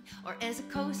cooking or as a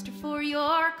coaster for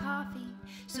your coffee,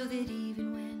 so that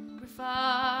even when we're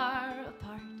far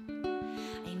apart,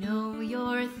 I know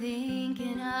you're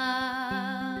thinking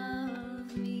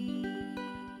of me.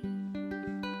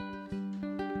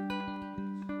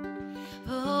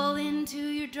 Pull into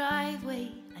your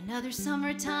driveway, another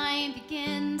summertime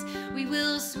begins. We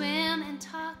will swim and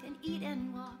talk and eat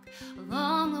and walk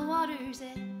along the water's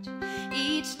edge.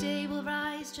 Each day will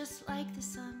rise just like the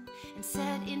sun and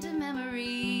set into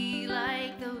memory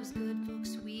like those good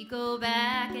books we go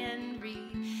back and read.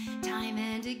 Time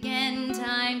and again,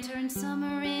 time turns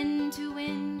summer into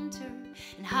winter,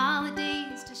 and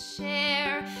holidays to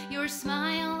share. Your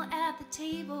smile at the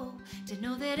table, to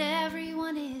know that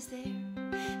everyone is there.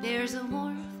 There's a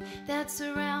warmth that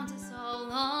surrounds us all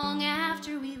long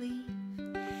after we leave,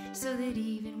 so that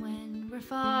even when we're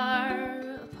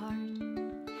far apart,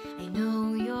 I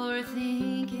know you're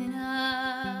thinking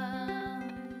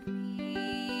of me.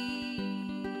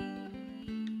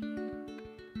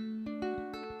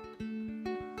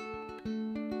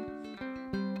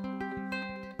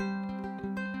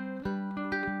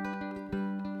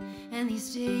 And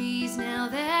these days, now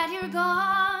that you're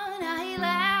gone, I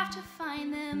laugh to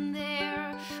find them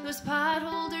there. Those pot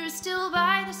holders still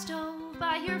by the stove,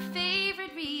 by your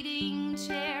favorite reading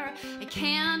chair. I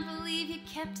can't believe you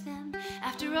kept them.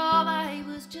 After all, I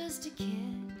was just a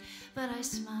kid. But I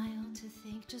smile to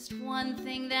think just one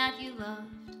thing that you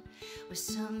loved was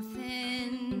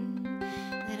something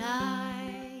that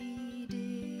I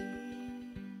did.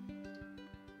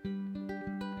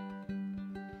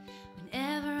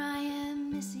 Whenever I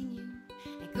am missing you,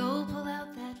 I go pull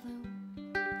out that loom.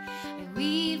 I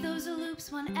weave those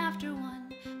loops one after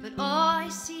one, but all I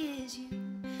see is you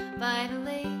by the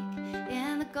lake,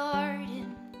 in the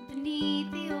garden,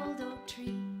 beneath the old oak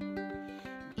tree.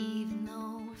 Even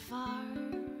though we're far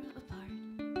apart,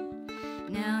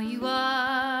 now you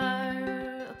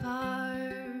are a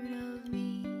part of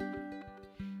me.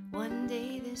 One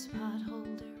day this pot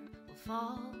holder will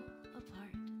fall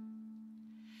apart,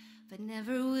 but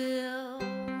never will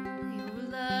your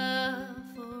love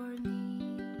for me.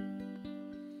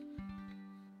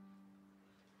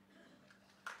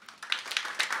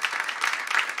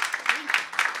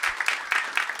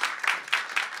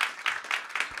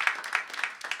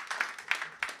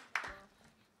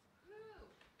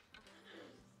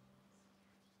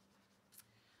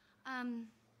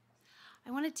 I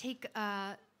want to take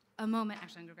a moment.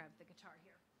 Actually, I'm going to grab the guitar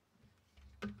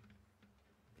here.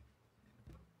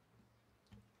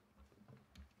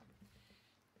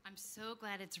 I'm so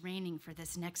glad it's raining for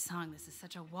this next song. This is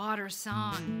such a water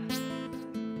song.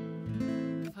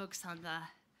 Folks on the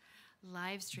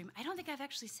live stream, I don't think I've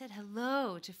actually said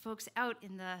hello to folks out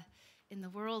in the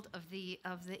world of the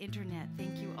internet.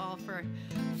 Thank you all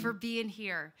for being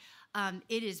here.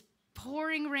 It is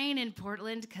pouring rain in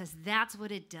Portland because that's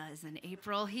what it does in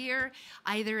April here.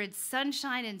 Either it's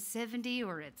sunshine and 70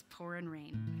 or it's pouring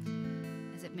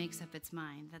rain as it makes up its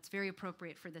mind. That's very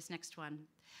appropriate for this next one.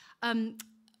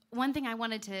 One thing I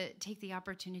wanted to take the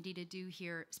opportunity to do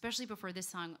here, especially before this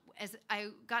song, as I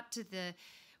got to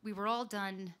we were all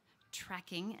done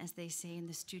tracking, as they say in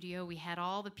the studio. We had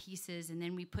all the pieces, and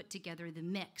then we put together the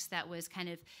mix that was kind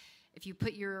of if you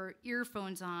put your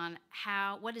earphones on,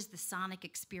 what is the sonic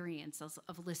experience of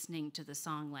listening to the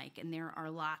song like? And there are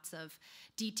lots of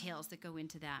details that go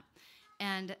into that.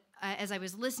 And as I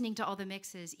was listening to all the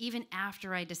mixes, even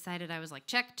after I decided, I was like,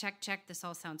 check, check, check, this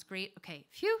all sounds great. Okay,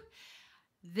 phew.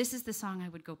 This is the song I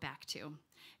would go back to,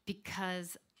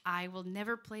 because I will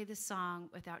never play this song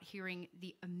without hearing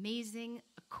the amazing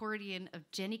accordion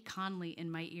of Jenny Conley in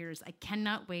my ears. I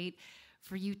cannot wait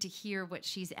for you to hear what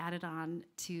she's added on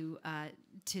to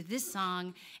this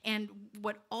song and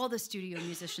what all the studio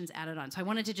musicians added on. So I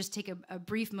wanted to just take a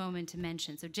brief moment to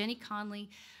mention. So Jenny Conley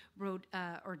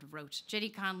Jenny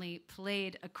Conley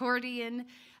played accordion,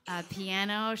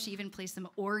 piano. She even plays some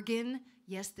organ.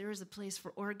 Yes, there is a place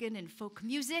for organ in folk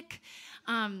music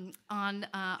on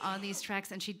these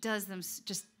tracks, and she does them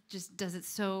just does it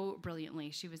so brilliantly.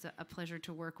 She was a pleasure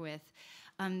to work with.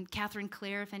 Catherine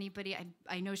Clare, if anybody,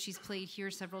 I know she's played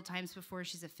here several times before.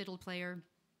 She's a fiddle player.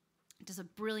 Does a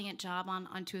brilliant job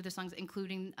on two of the songs,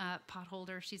 including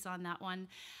Potholder. She's on that one.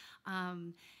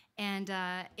 And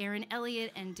Aaron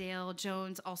Elliott and Dale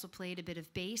Jones also played a bit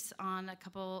of bass on a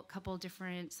couple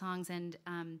different songs. And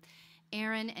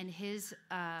Aaron and his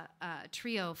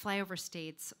trio, Flyover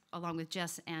States, along with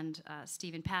Jess and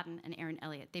Stephen Patton and Aaron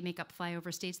Elliott, they make up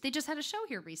Flyover States. They just had a show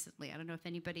here recently. I don't know if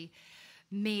anybody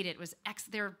made it.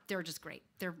 They're just great.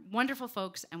 They're wonderful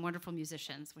folks and wonderful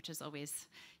musicians, which is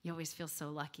you always feel so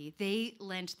lucky. They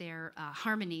lent their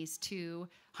harmonies to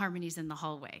Harmonies in the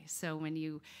Hallway. So when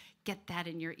you get that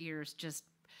in your ears, just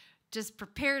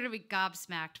prepare to be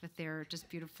gobsmacked with their just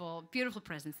beautiful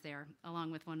presence there,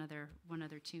 along with one other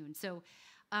tune. So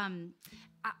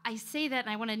I say that, and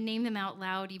I want to name them out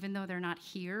loud, even though they're not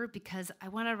here, because I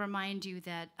want to remind you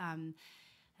that at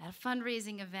a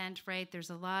fundraising event, right,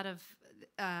 there's a lot of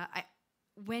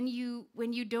when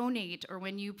you donate or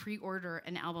when you pre-order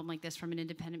an album like this from an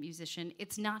independent musician,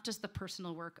 it's not just the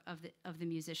personal work of the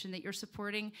musician that you're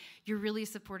supporting. You're really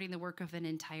supporting the work of an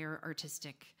entire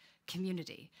artistic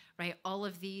community, right? All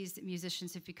of these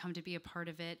musicians have become to be a part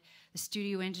of it. The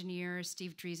studio engineer,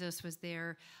 Steve Drizos, was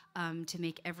there to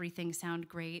make everything sound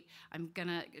great. I'm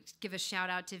gonna give a shout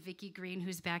out to Vicki Green,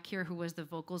 who's back here, who was the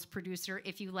vocals producer.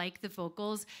 If you like the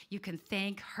vocals, you can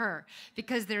thank her,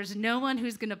 because there's no one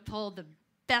who's gonna pull the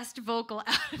best vocal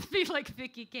out of me like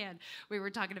Vicki can. We were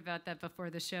talking about that before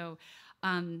the show.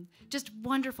 Just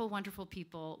wonderful, wonderful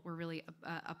people were really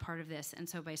a part of this. And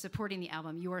so by supporting the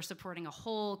album, you are supporting a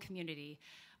whole community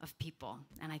of people.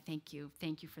 And I thank you.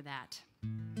 Thank you for that.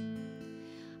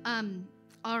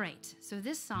 All right. So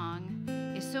this song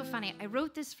is so funny. I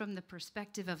wrote this from the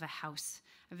perspective of a house.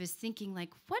 I was thinking,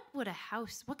 like, what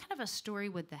kind of a story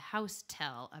would the house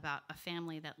tell about a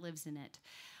family that lives in it?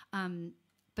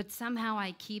 But somehow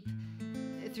I keep,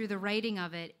 through the writing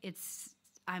of it,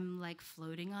 I'm like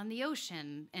floating on the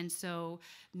ocean. And so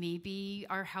maybe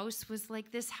our house was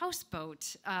like this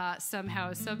houseboat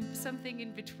somehow, something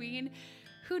in between.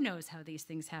 Who knows how these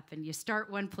things happen? You start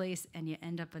one place and you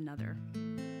end up another.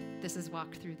 This is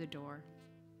Walk Through the Door.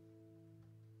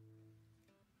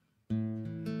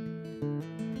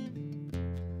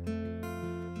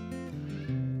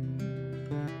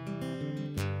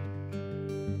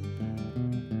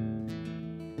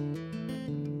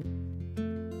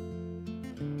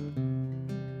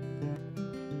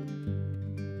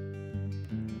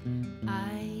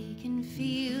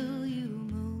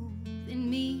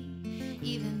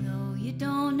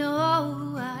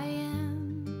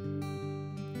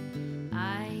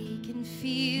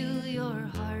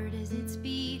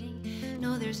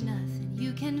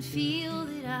 Feel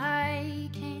that I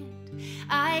can't.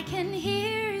 I can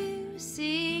hear you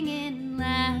singing,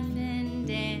 laughing,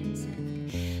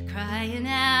 dancing, crying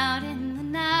out in the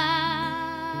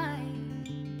night.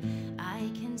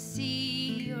 I can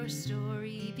see your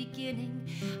story beginning.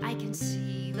 I can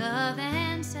see love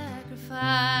and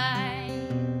sacrifice.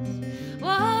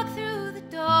 Walk through the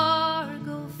door,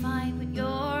 go find what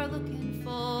you're looking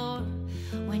for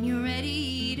when you're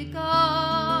ready to go.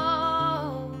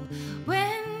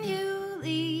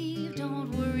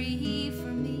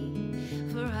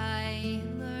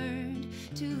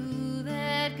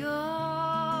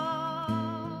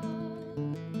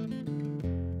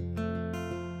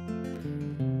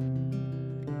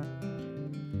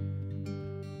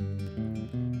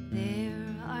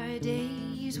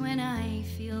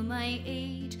 My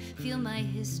age, feel my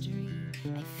history,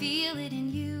 I feel it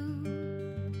in you.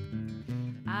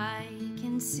 I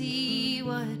can see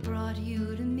what brought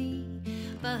you to me,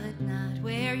 but not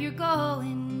where you're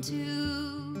going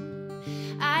to.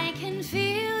 I can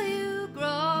feel you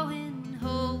growing,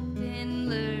 hoping,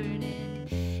 learning,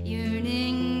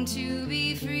 yearning to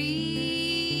be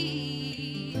free.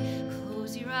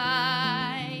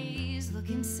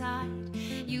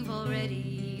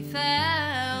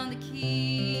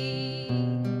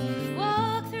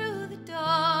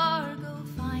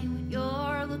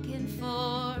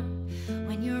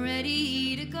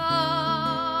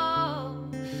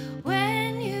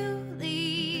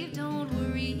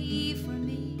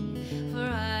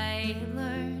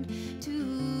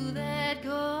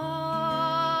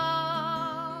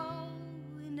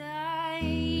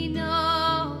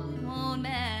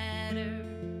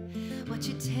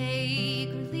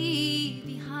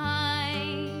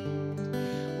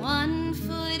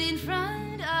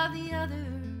 other.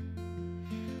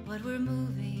 What we're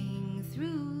moving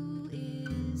through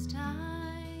is time.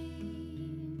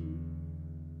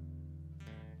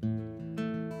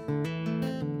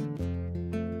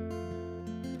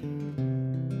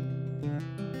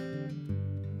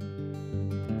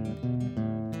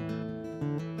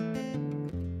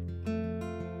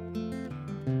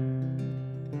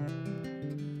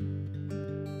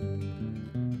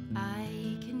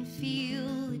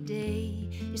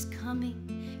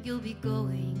 You'll be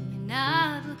going and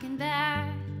not looking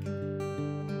back.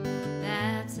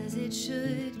 That's as it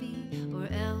should be, or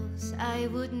else I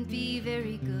wouldn't be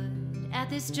very good at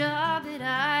this job that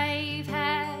I've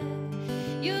had.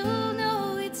 You'll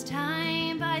know it's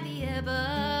time by the ebb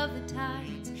of the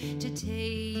tides to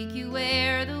take you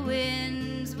where the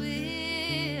winds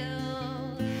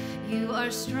will. You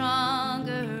are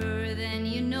stronger than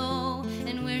you know,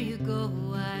 and where you go,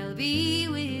 I'll be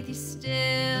with you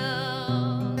still.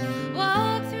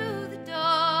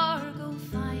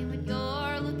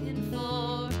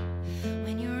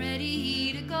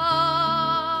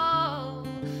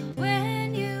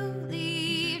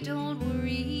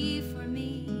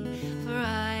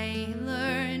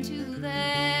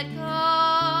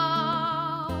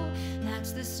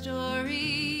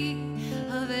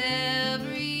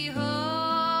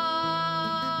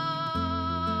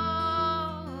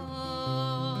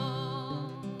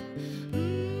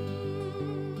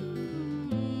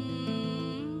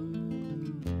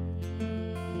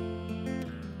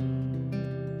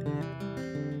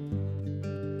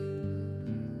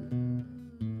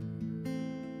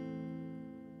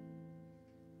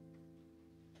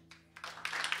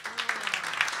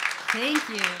 Thank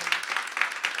you.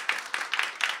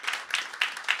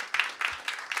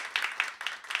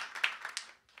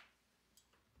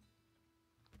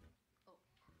 Oh,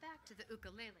 back to the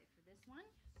ukulele for this one.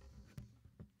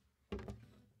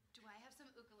 Do I have some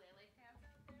ukulele fans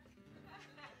out there?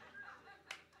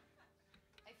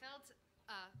 I felt,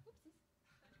 whoopsies.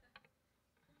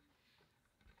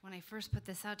 When I first put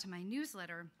this out to my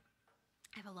newsletter,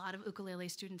 I have a lot of ukulele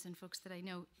students and folks that I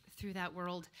know through that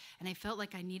world, and I felt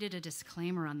like I needed a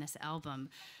disclaimer on this album.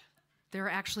 There are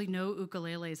actually no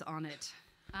ukuleles on it.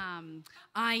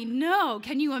 I know,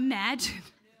 can you imagine?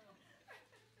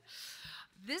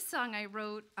 This song I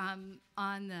wrote on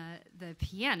the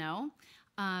piano.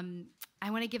 I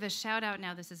want to give a shout out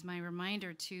now, this is my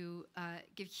reminder, to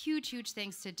give huge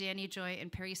thanks to Danny Joy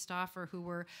and Perry Stauffer, who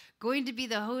were going to be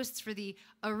the hosts for the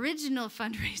original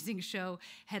fundraising show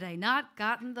had I not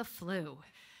gotten the flu.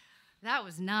 That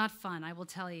was not fun, I will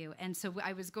tell you. And so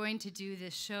I was going to do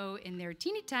this show in their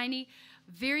teeny tiny,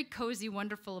 very cozy,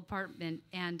 wonderful apartment.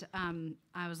 And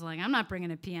I was like, I'm not bringing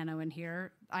a piano in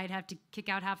here. I'd have to kick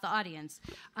out half the audience.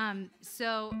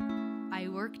 So I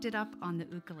worked it up on the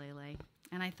ukulele.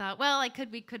 And I thought, well,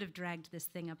 we could have dragged this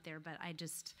thing up there, but I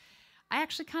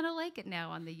actually kind of like it now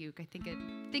on the uke. I think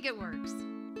it works.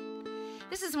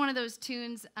 This is one of those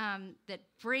tunes that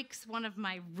breaks one of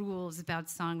my rules about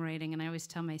songwriting, and I always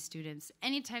tell my students,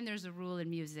 anytime there's a rule in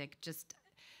music, just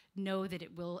know that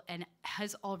it will and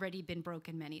has already been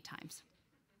broken many times.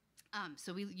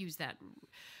 So we use that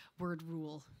word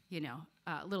rule,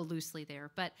 a little loosely there.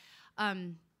 But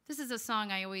this is a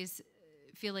song I always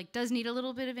feel like does need a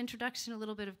little bit of introduction, a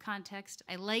little bit of context.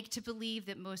 I like to believe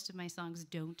that most of my songs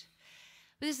don't.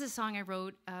 But this is a song I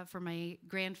wrote for my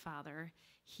grandfather.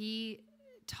 He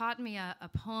taught me a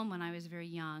poem when I was very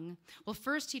young. Well,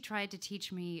 first he tried to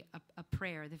teach me a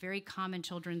prayer, the very common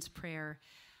children's prayer.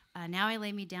 Now I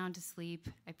lay me down to sleep.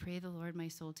 I pray the Lord my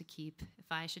soul to keep. If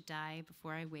I should die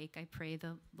before I wake, I pray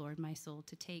the Lord my soul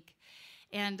to take.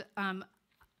 And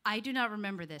I do not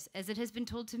remember this, as it has been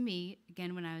told to me,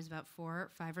 again, when I was about 4,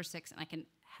 5, or 6, and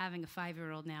having a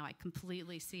 5-year-old now, I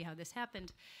completely see how this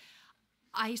happened.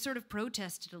 I sort of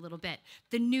protested a little bit.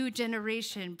 The new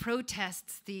generation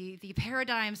protests the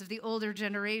paradigms of the older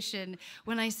generation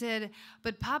when I said,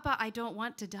 but Papa, I don't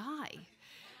want to die.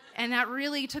 And that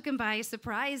really took him by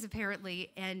surprise, apparently,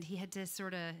 and he had to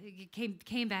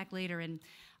came back later and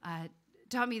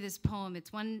taught me this poem.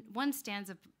 It's one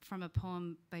stanza from a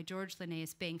poem by George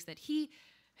Linnaeus Banks that he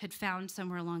had found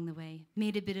somewhere along the way,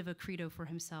 made a bit of a credo for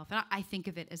himself. And I think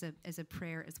of it as a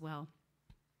prayer as well.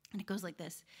 And it goes like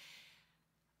this.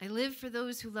 I live for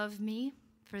those who love me,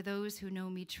 for those who know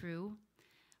me true,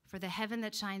 for the heaven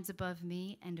that shines above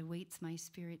me and awaits my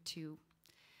spirit too,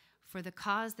 for the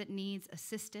cause that needs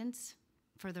assistance,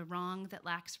 for the wrong that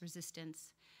lacks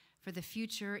resistance, for the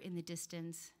future in the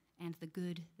distance, and the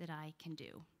good that I can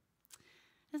do.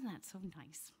 Isn't that so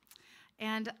nice?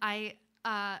 And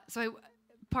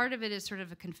part of it is sort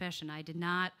of a confession. I did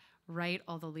not write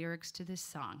all the lyrics to this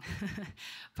song.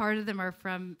 Part of them are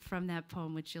from that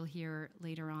poem, which you'll hear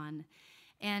later on.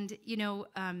 And, you know,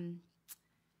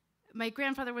 my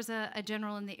grandfather was a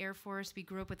general in the Air Force. We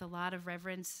grew up with a lot of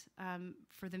reverence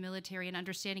for the military and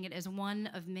understanding it as one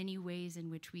of many ways in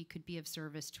which we could be of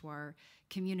service to our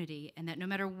community, and that no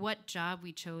matter what job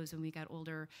we chose when we got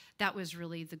older, that was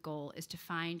really the goal, is to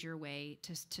find your way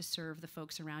to serve the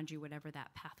folks around you, whatever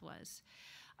that path was.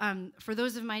 For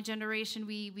those of my generation,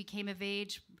 we came of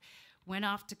age, went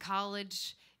off to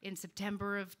college in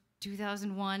September of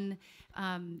 2001,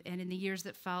 and in the years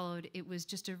that followed, it was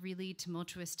just a really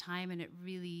tumultuous time, and it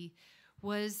really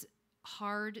was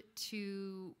hard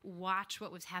to watch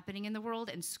what was happening in the world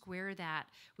and square that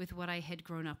with what I had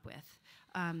grown up with.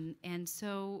 And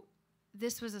so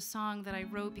this was a song that I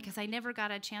wrote because I never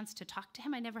got a chance to talk to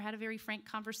him. I never had a very frank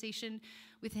conversation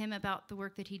with him about the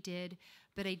work that he did,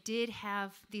 but I did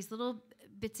have these little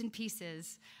bits and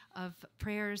pieces of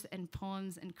prayers and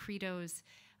poems and credos,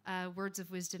 words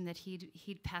of wisdom that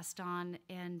he'd passed on,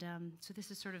 and so this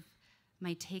is sort of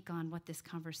my take on what this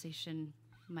conversation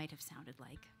might have sounded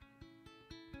like.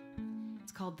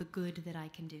 It's called The Good That I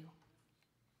Can Do.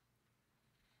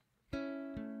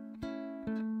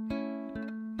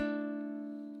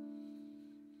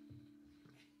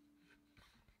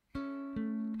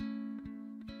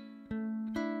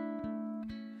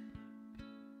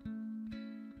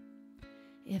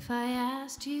 If I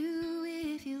asked you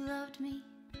if you loved me,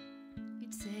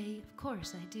 you'd say, of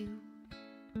course I do.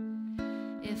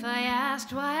 If I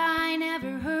asked why I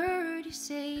never heard you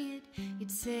say it,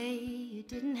 you'd say you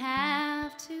didn't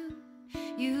have to.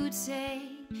 You'd say,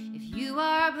 if you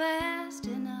are blessed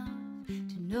enough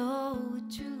to know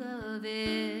what true love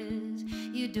is,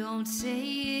 you don't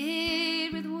say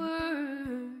it with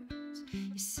words,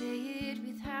 you say it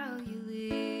with how you live.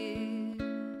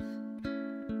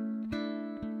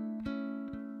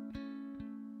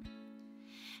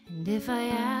 And if I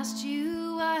asked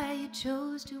you why you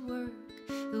chose to work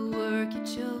the work you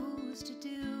chose to do,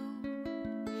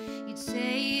 you'd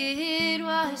say it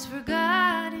was for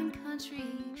God and country,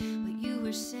 what you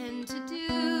were sent to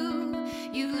do.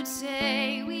 You'd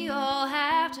say we all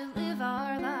have to live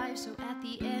our lives, so at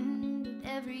the end of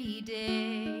every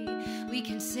day we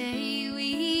can say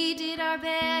we did our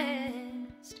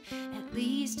best, at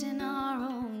least in our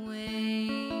own way.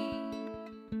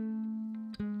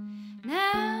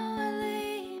 Now I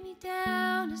lay me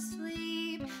down to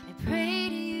sleep, I pray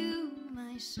to you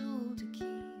my soul to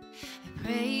keep, I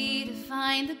pray to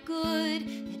find the good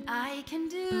that I can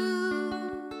do.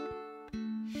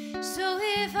 So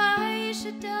if I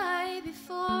should die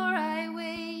before I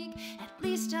wake, at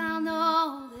least I'll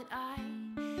know that I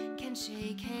can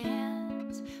shake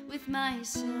hands with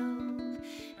myself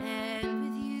and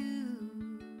with you.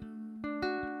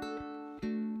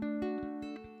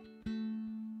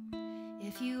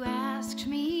 If you asked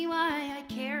me why I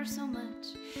care so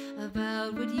much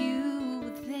about what you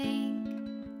would think,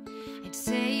 I'd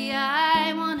say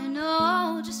I want to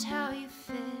know just how you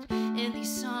fit in these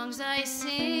songs I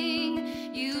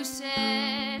sing. You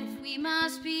said if we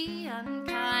must be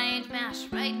unkind, mash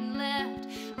right and left,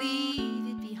 leave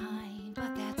it behind.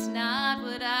 But that's not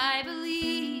what I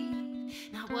believe,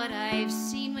 not what I've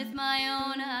seen with my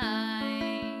own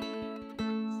eyes.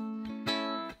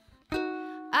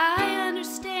 I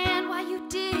understand why you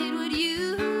did what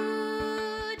you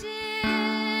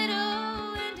did,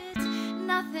 oh, and it's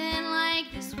nothing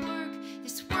like this work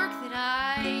that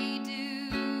I do.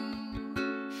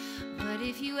 But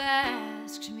if you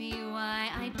asked me why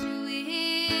I do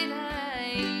it,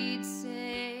 I'd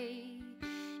say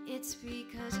it's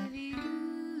because of you.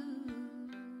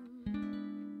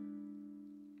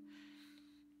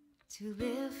 To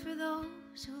live for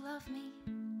those who love me,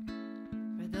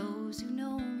 for those who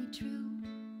know me true,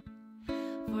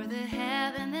 for the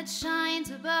heaven that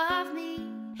shines above me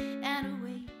and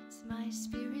awaits my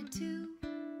spirit too,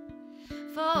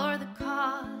 for the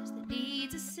cause that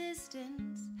needs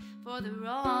assistance, for the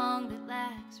wrong that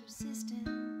lacks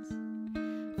resistance,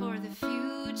 for the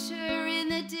future in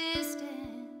the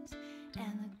distance,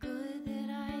 and the good that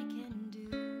I can do.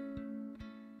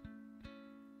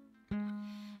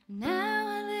 Now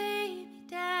I lay me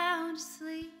down to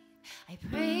sleep, I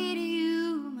pray to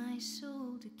you my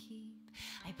soul to keep,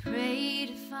 I pray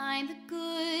to find the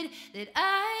good that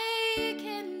I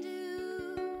can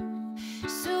do.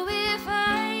 So if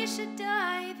I should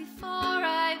die before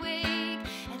I wake,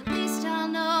 at least I'll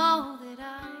know that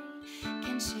I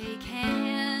can shake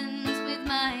hands with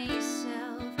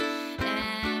myself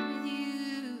and with you.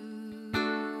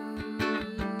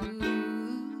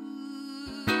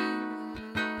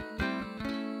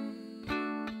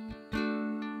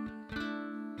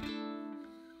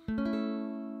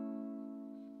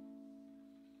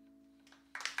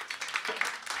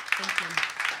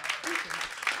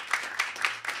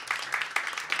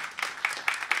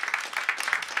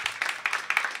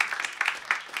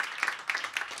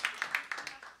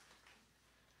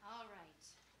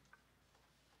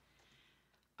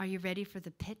 Are you ready for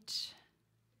the pitch?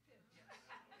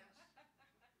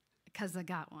 Because I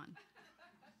got one.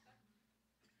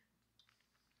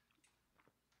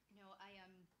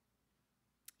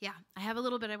 Yeah, I have a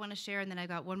little bit I want to share, and then I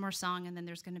got one more song, and then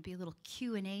there's going to be a little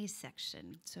Q&A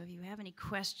section. So if you have any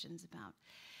questions about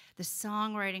the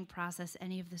songwriting process,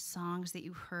 any of the songs that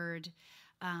you heard,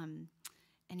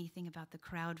 anything about the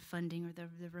crowdfunding or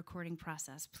the recording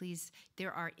process, please,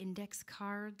 there are index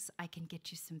cards. I can get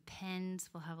you some pens.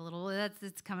 We'll have a little,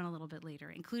 that's coming a little bit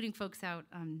later, including folks out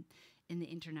in the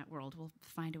internet world. We'll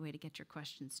find a way to get your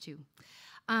questions too.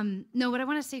 No, what I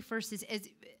want to say first is,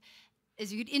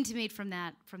 as you could intimate from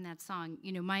that song,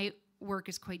 you know, my work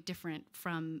is quite different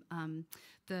from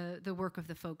the work of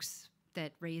the folks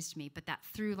that raised me, but that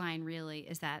through line really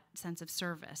is that sense of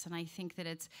service. And I think that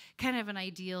it's kind of an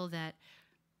ideal that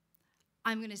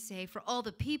I'm going to say for all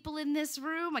the people in this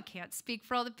room, I can't speak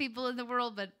for all the people in the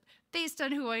world, but based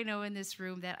on who I know in this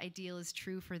room, that ideal is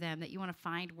true for them, that you want to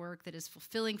find work that is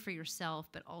fulfilling for yourself,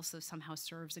 but also somehow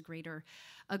serves a greater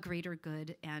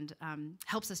good and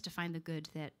helps us to find the good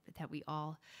that we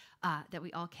all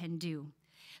can do.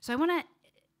 So I'm going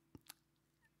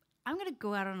to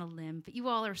go out on a limb, but you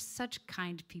all are such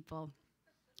kind people.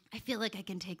 I feel like I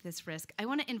can take this risk. I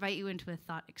want to invite you into a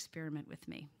thought experiment with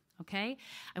me, okay?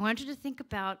 I want you to think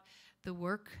about the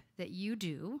work that you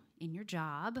do in your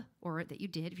job, or that you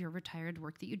did, if you're retired,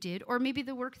 work that you did, or maybe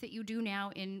the work that you do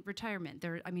now in retirement.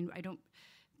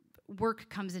 Work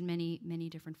comes in many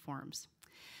different forms.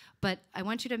 But I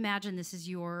want you to imagine this is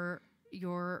your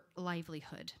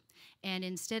livelihood. And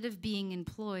instead of being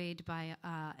employed by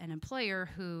an employer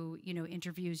who, you know,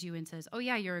 interviews you and says, oh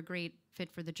yeah, you're a great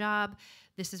fit for the job,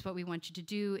 this is what we want you to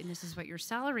do, and this is what your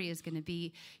salary is going to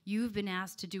be, you've been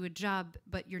asked to do a job,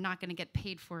 but you're not going to get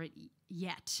paid for it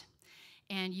yet.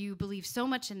 And you believe so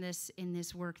much in this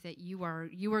work that you are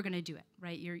going to do it,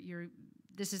 right?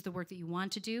 This is the work that you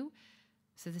want to do,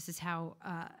 so this is how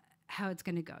it's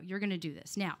going to go. You're going to do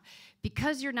this. Now,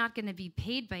 because you're not going to be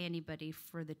paid by anybody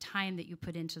for the time that you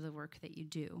put into the work that you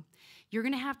do, you're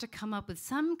going to have to come up with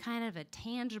some kind of a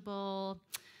tangible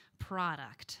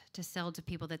product to sell to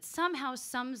people that somehow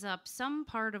sums up some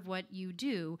part of what you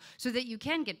do so that you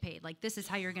can get paid. Like, this is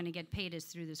how you're going to get paid, is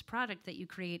through this product that you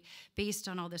create based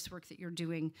on all this work that you're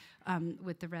doing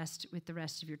with the rest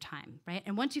of your time, right?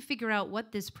 And once you figure out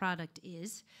what this product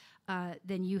is,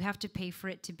 then you have to pay for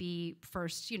it to be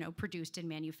first, you know, produced and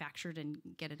manufactured and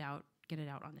get it out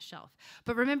on the shelf.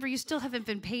 But remember, you still haven't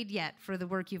been paid yet for the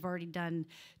work you've already done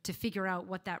to figure out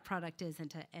what that product is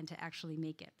and to actually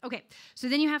make it. Okay, so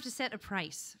then you have to set a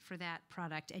price for that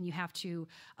product, and you have to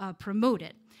promote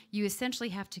it. You essentially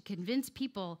have to convince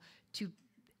people to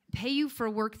pay you for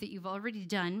work that you've already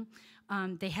done.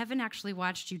 They haven't actually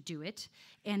watched you do it,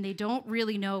 and they don't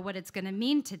really know what it's going to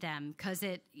mean to them, because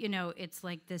it's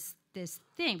like this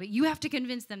thing. But you have to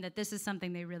convince them that this is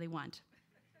something they really want.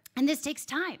 And this takes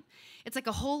time. It's like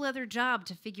a whole other job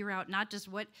to figure out not just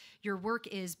what your work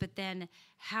is, but then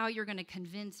how you're going to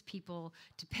convince people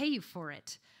to pay you for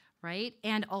it, right?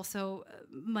 And also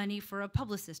money for a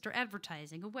publicist or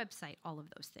advertising, a website, all of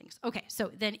those things. Okay, so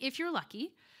then if you're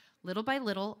lucky, little by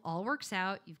little, all works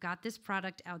out. You've got this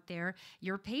product out there.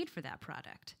 You're paid for that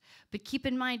product. But keep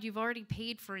in mind, you've already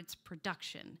paid for its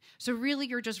production. So really,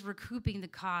 you're just recouping the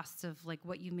costs of like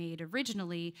what you made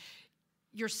originally.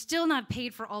 You're still not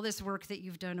paid for all this work that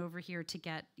you've done over here to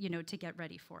get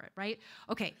ready for it, right?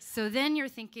 Okay, so then you're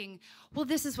thinking, well,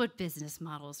 this is what business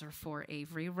models are for,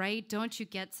 Avery, right? Don't you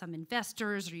get some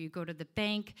investors, or you go to the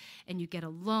bank and you get a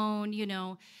loan, you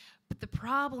know? But the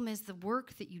problem is the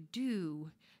work that you do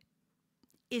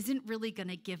isn't really going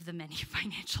to give them any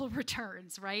financial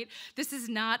returns, right? This is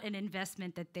not an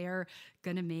investment that they're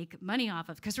going to make money off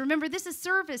of. Because remember, this is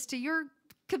service to your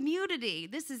community.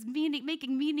 This is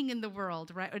making meaning in the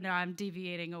world, right? No, I'm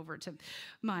deviating over to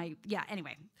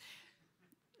anyway.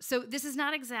 So this is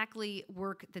not exactly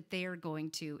work that they are going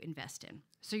to invest in.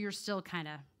 So you're still kind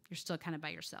of by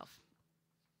yourself.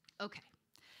 Okay.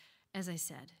 As I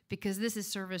said, because this is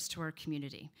service to our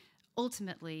community.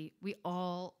 Ultimately, we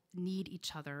all need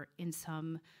each other in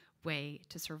some way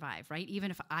to survive, right?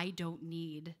 Even if I don't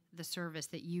need the service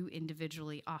that you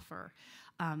individually offer,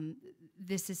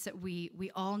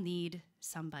 we all need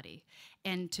somebody.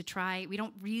 And we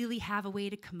don't really have a way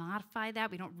to commodify that.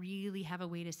 We don't really have a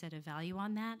way to set a value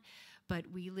on that. But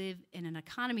we live in an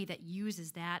economy that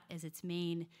uses that as its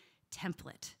main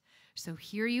template. So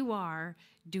here you are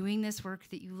doing this work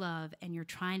that you love, and you're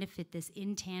trying to fit this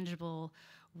intangible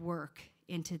work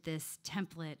into this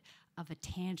template of a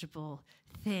tangible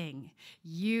thing.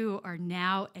 You are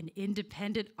now an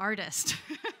independent artist.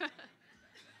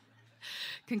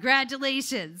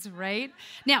 Congratulations, right?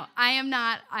 Now, I am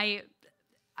not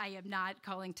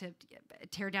calling to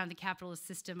tear down the capitalist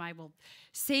system. I will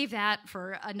save that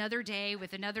for another day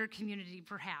with another community,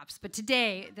 perhaps. But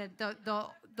today,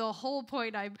 the whole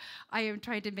point I am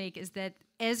trying to make is that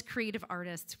as creative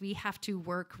artists, we have to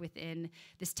work within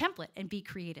this template and be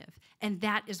creative. And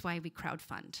that is why we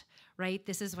crowdfund, right?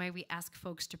 This is why we ask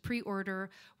folks to pre-order,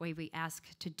 why we ask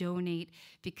to donate,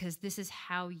 because this is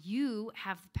how you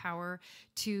have the power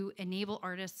to enable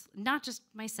artists, not just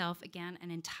myself, again, an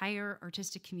entire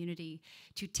artistic community,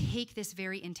 to take this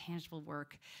very intangible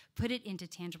work, put it into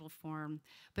tangible form,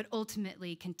 but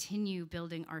ultimately continue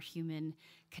building our human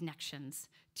connections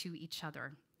to each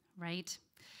other, right?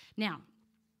 Now,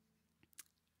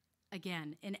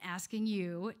 again, in asking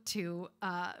you to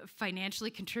financially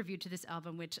contribute to this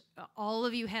album, which all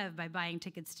of you have by buying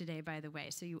tickets today, by the way,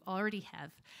 so you already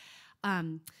have.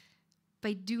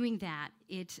 By doing that,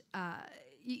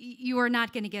 you are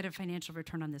not going to get a financial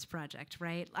return on this project,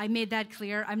 right? I made that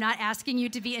clear. I'm not asking you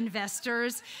to be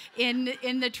investors in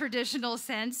the traditional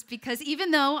sense, because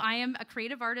even though I am a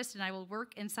creative artist and I will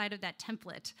work inside of that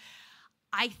template,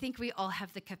 I think we all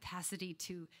have the capacity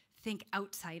to think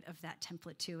outside of that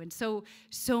template too. And so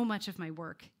much of my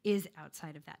work is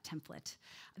outside of that template,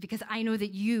 because I know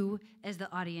that you, as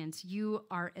the audience, you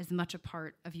are as much a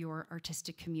part of your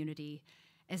artistic community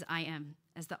as I am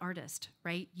as the artist,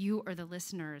 right? You are the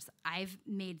listeners. I've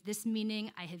made this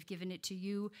meaning, I have given it to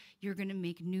you. You're gonna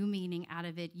make new meaning out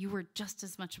of it. You are just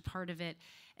as much a part of it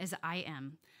as I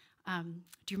am.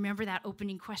 Do you remember that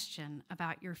opening question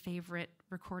about your favorite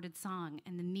recorded song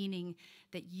and the meaning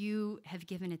that you have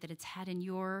given it, that it's had in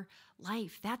your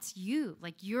life? That's you.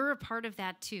 Like, you're a part of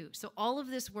that too. So all of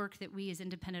this work that we as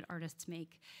independent artists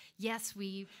make, yes,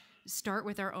 we start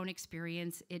with our own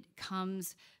experience. It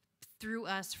comes through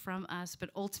us, from us,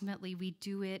 but ultimately we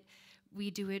do it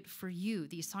for you.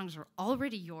 These songs are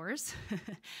already yours,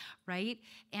 right?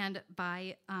 And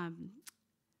by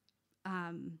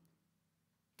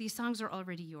these songs are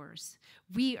already yours.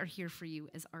 We are here for you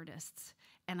as artists,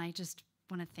 and I just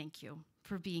want to thank you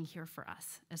for being here for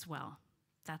us as well.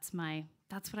 That's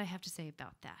what I have to say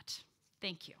about that.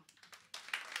 Thank you.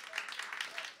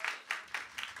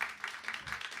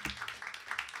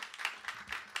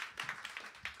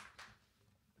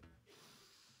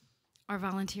 Our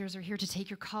volunteers are here to take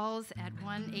your calls at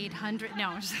 1-800. No,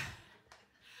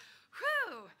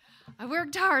 whew, I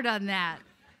worked hard on that.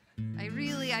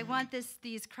 I want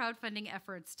these crowdfunding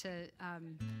efforts to,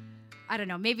 I don't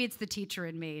know, maybe it's the teacher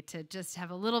in me to just have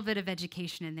a little bit of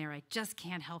education in there. I just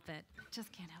can't help it.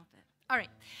 All right,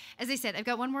 as I said, I've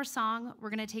got one more song. We're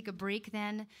gonna take a break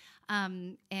then,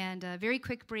 and a very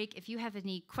quick break. If you have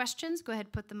any questions, go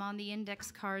ahead, put them on the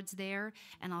index cards there,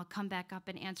 and I'll come back up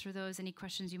and answer those. Any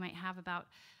questions you might have about,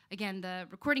 again, the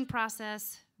recording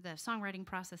process, the songwriting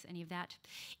process, any of that.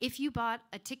 If you bought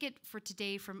a ticket for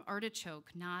today from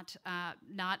Artichoke, not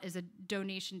as a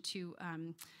donation to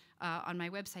on my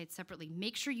website separately,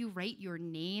 make sure you write your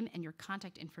name and your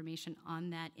contact information on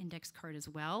that index card as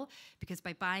well, because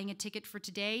by buying a ticket for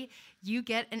today, you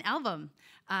get an album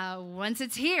once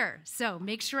it's here. So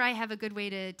make sure I have a good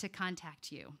way to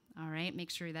contact you, all right?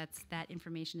 Make sure that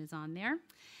information is on there.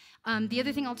 The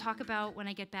other thing I'll talk about when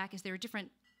I get back is there are different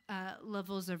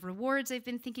levels of rewards I've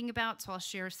been thinking about, so I'll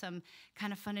share some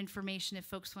kind of fun information if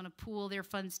folks want to pool their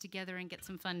funds together and get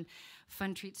some fun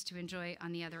treats to enjoy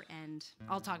on the other end.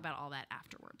 I'll talk about all that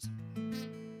afterwards.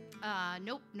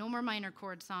 Nope, no more minor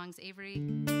chord songs, Avery.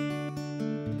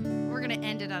 We're gonna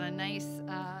end it on a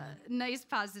nice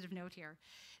positive note here.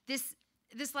 This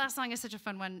last song is such a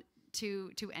fun one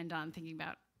to end on, thinking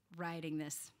about riding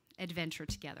this adventure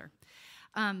together.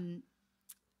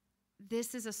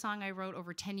 This is a song I wrote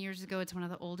over 10 years ago. It's one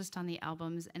of the oldest on the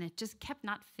albums, and it just kept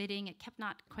not fitting. It kept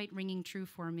not quite ringing true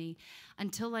for me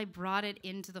until I brought it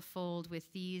into the fold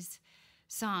with these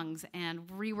songs and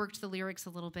reworked the lyrics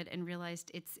a little bit and realized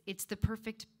it's the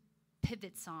perfect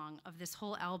pivot song of this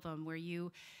whole album, where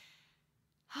you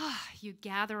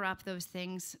gather up those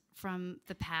things from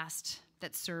the past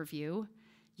that serve you,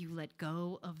 you let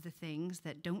go of the things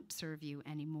that don't serve you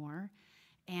anymore,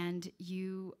 and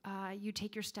you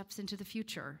take your steps into the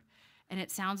future. And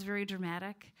it sounds very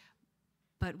dramatic,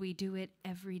 but we do it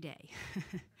every day.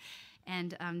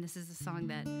 And this is a song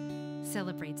that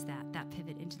celebrates that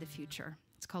pivot into the future.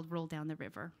 It's called Roll Down the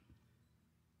River.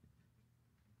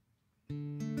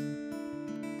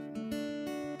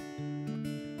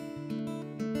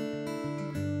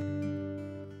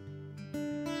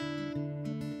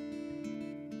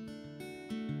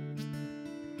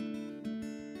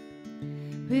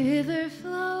 River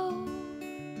flow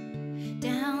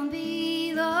down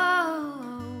below,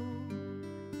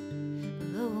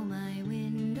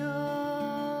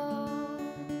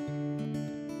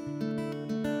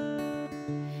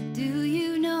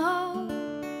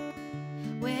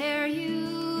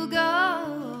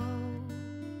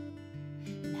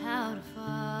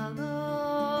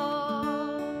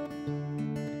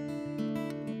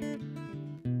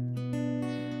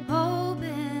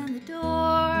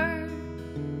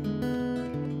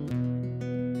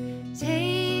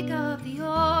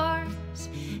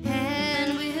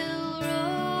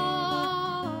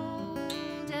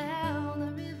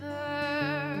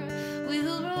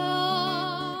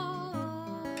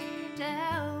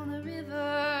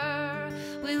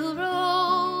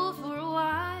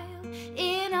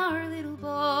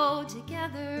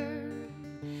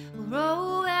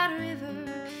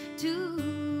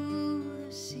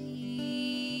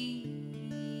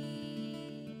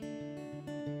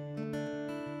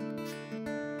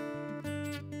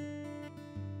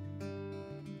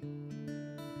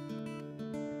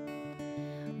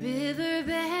 River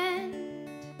bend,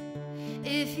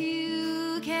 if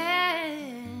you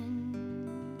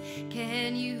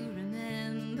can you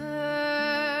remember?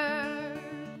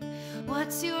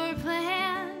 What's your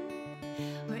plan?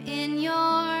 We're in your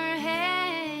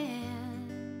hands,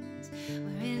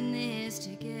 we're in this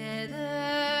together.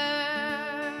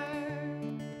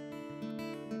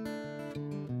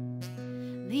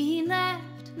 Lean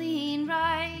left, lean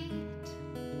right.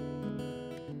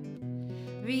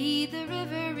 Read the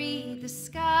river, read the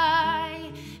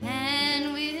sky,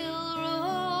 and we'll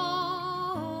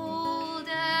roll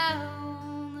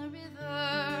down the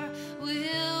river.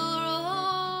 We'll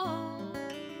roll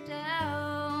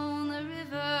down the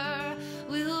river.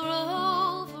 We'll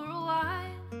roll for a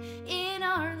while in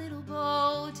our little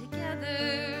boat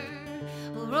together.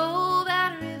 We'll roll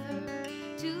that river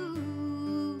to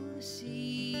the sea.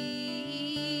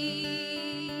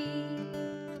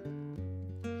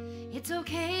 It's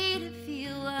okay to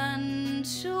feel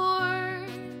unsure.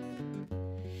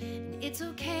 It's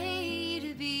okay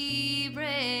to be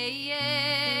brave.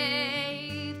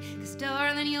 'Cause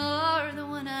darling, you're the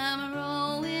one I'm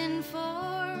rowing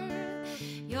for.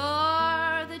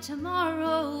 You're the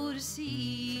tomorrow to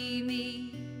see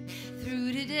me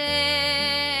through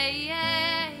today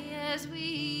as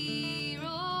we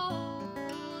roll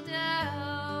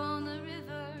down the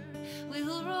river.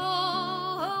 We'll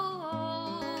roll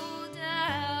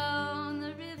down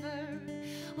the river.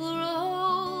 We'll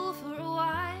roll for a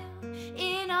while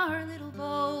in our little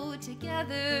boat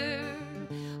together.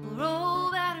 We'll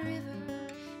roll that river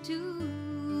to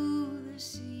the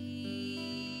sea.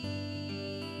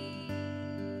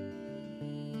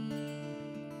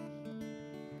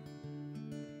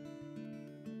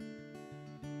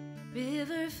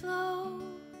 River flow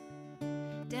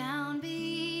down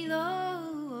below.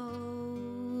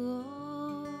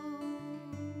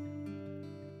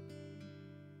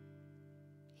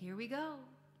 Here we go.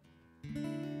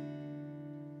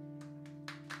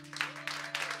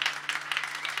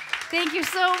 Thank you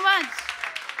so much.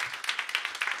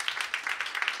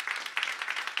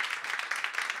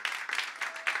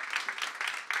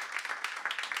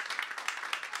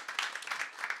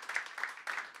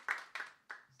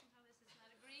 Somehow this is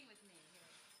not agreeing with me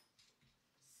here.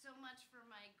 So much for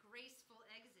my graceful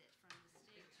exit from the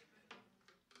stage.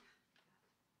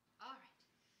 All right.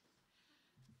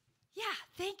 Yeah,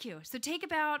 thank you. So take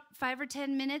about 5 or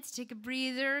 10 minutes, take a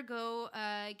breather, go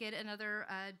get another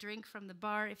drink from the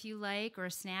bar if you like, or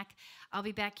a snack. I'll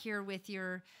be back here with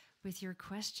your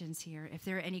questions here, if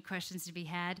there are any questions to be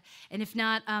had. And if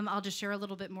not, I'll just share a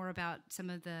little bit more about some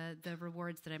of the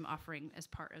rewards that I'm offering as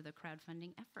part of the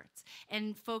crowdfunding efforts.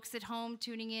 And folks at home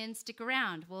tuning in, stick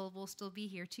around. We'll still be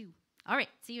here too. All right,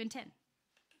 see you in 10.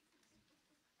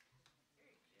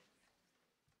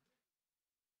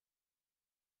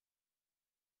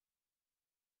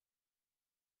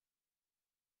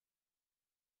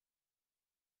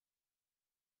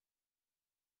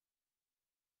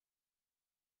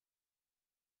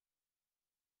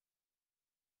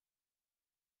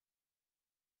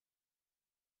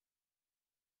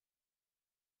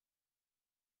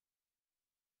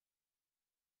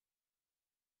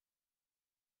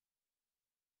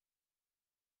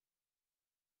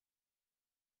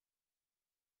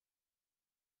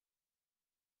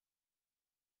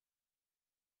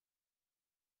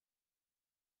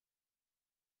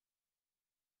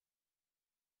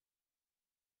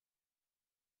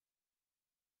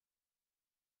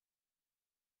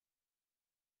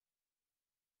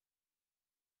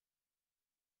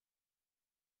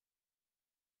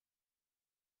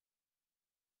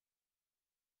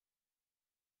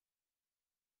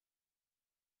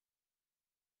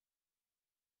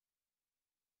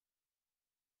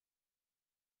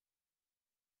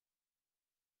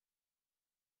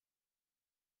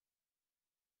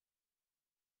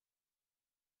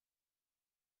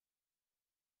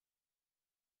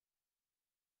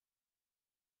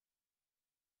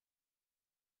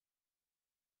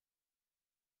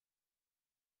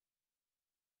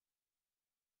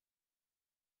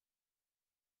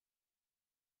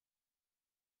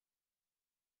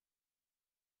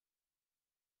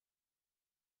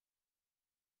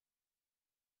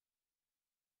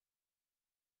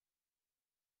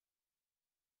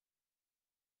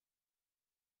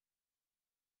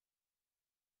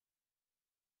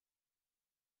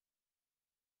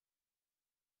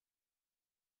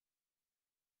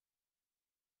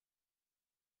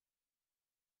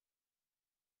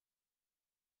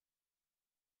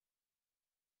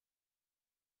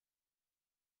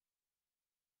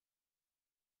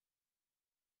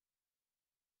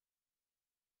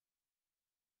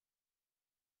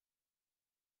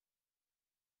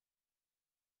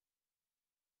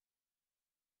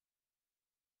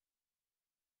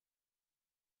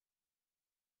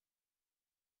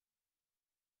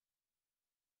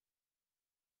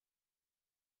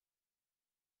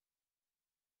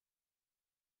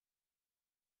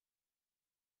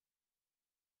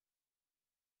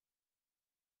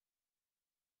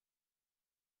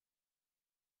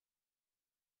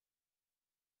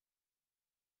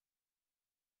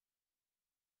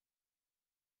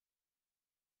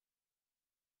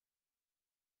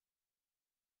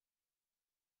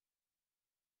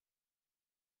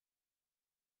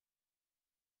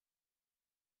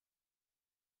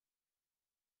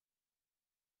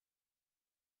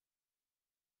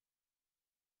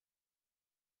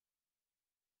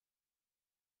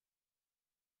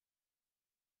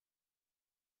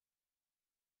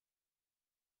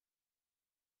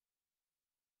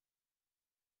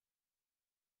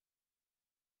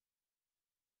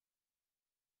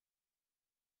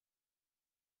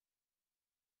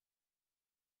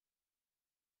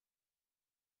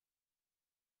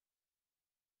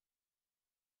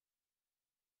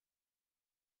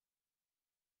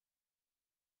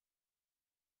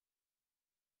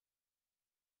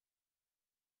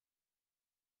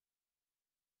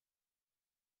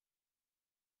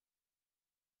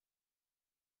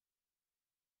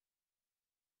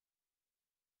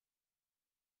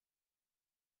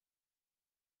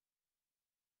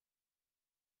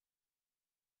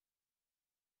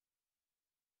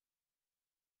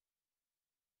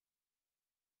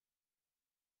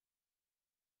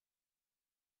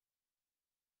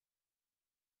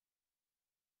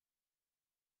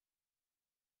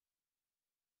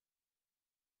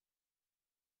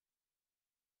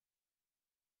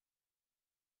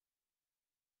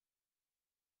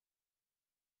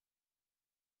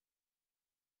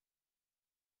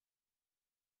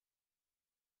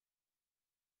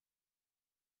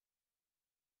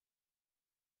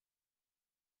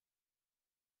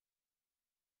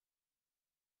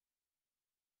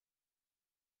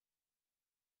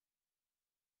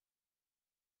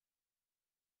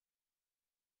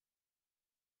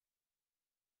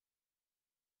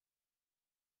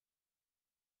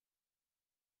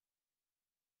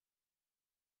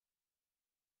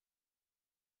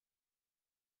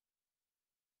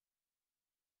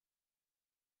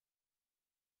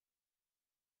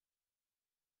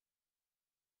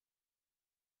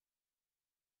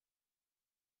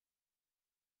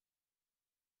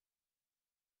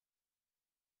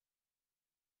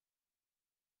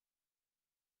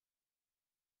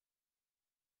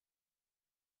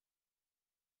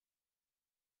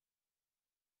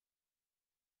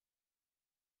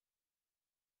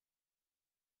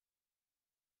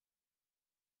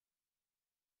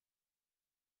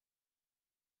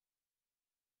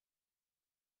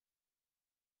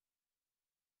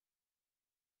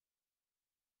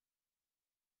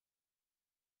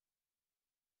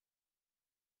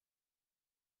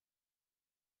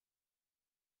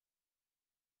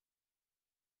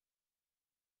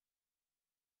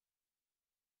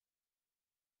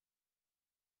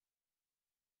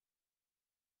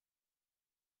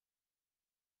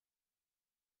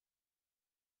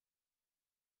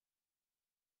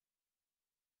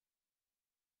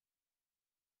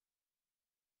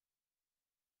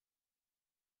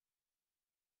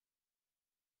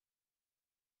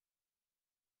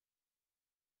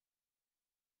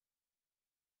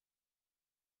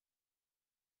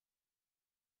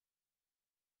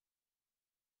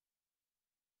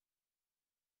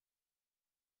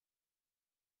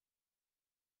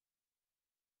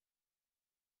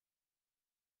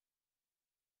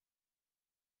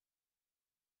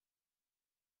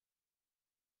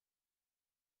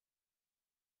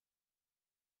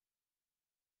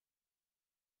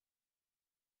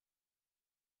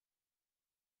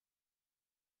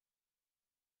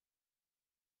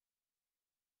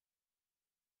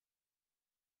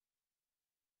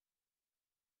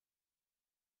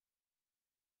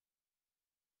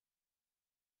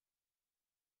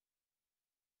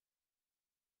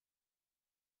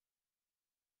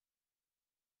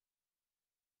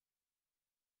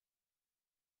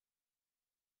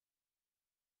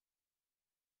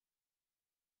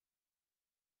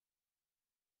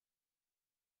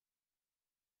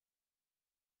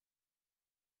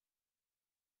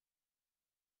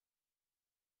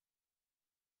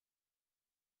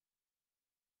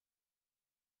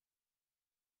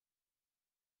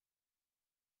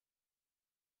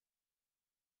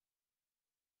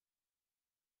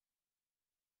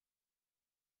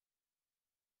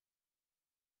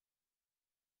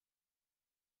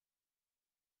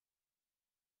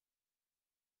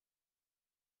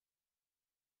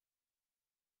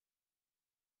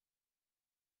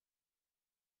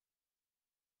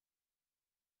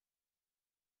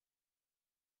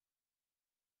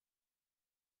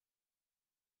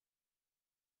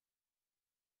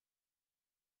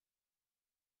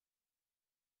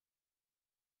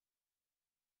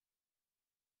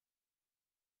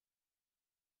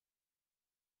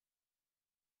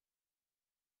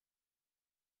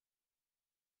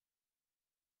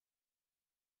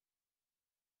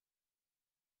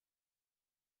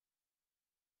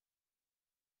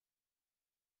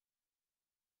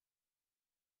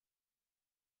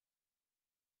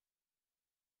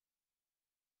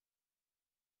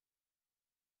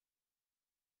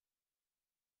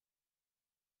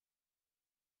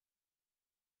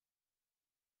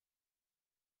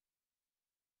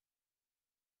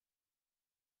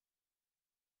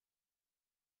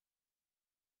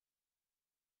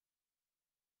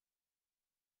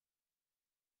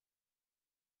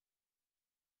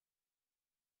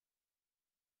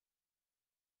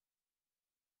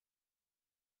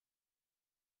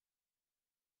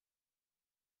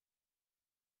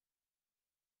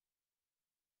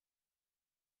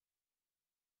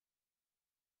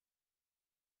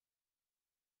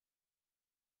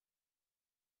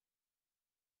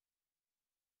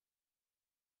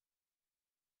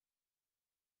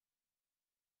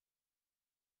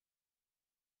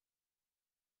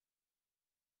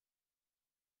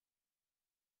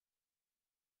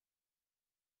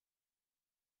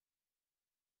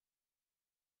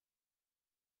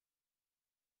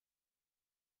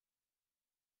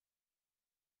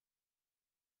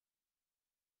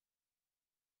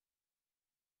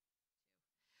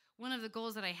 one of the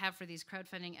goals that I have for these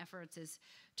crowdfunding efforts is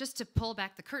just to pull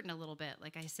back the curtain a little bit.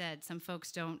 Like I said, some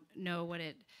folks don't know what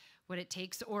it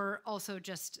takes, or also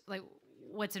just like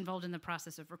what's involved in the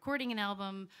process of recording an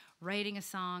album, writing a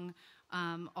song,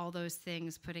 all those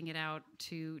things, putting it out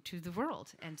to the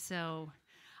world. And so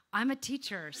I'm a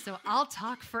teacher, so I'll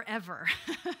talk forever.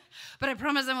 But I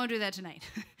promise I won't do that tonight.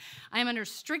 I am under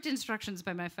strict instructions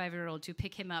by my 5-year-old to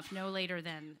pick him up no later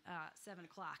than 7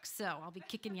 o'clock. So I'll be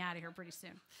kicking you out of here pretty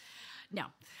soon. No.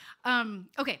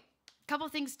 Okay. Couple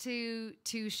things to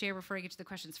share before I get to the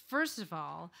questions. First of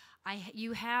all,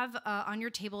 you have on your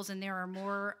tables, and there are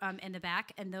more in the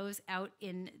back, and those out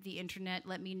in the internet.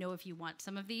 Let me know if you want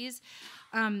some of these.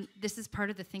 This is part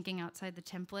of the thinking outside the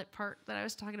template part that I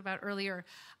was talking about earlier.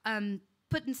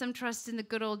 Putting some trust in the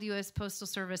good old U.S. Postal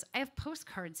Service. I have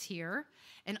postcards here,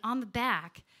 and on the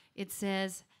back it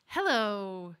says,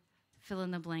 "Hello, fill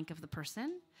in the blank of the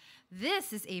person.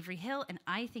 This is Avery Hill, and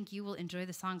I think you will enjoy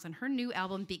the songs on her new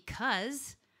album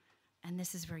because," and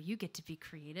this is where you get to be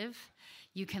creative.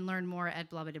 You can learn more at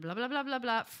blah, blah, blah, blah, blah, blah,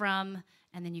 blah, from,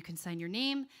 and then you can sign your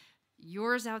name.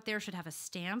 Yours out there should have a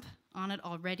stamp on it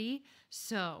already.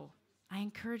 So I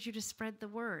encourage you to spread the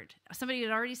word. Somebody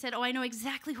had already said, "Oh, I know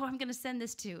exactly who I'm going to send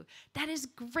this to." That is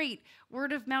great.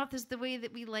 Word of mouth is the way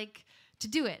that we like to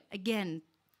do it. Again,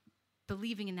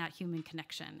 believing in that human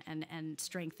connection and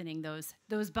strengthening those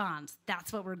bonds.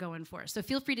 That's what we're going for. So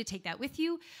feel free to take that with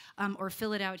you or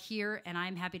fill it out here, and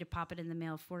I'm happy to pop it in the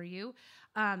mail for you.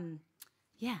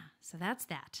 Yeah, so that's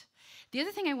that. The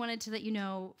other thing I wanted to let you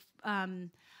know,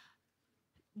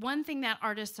 one thing that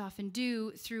artists often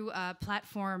do through a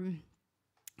platform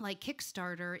like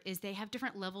Kickstarter is they have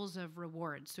different levels of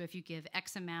rewards. So if you give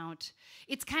X amount,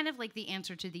 it's kind of like the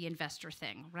answer to the investor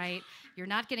thing, right? You're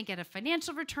not going to get a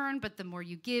financial return, but the more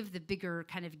you give, the bigger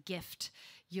kind of gift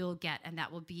you'll get. And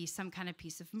that will be some kind of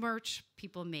piece of merch.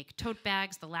 People make tote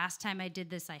bags. The last time I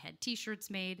did this, I had t-shirts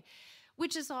made,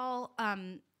 which is all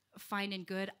fine and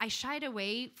good. I shied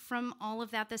away from all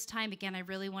of that this time. Again, I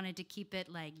really wanted to keep it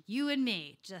like you and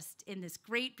me, just in this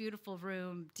great, beautiful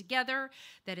room together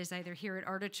that is either here at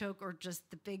Artichoke or just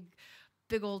the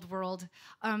big old world.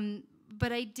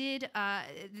 But I did,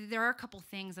 there are a couple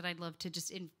things that I'd love to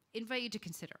just invite you to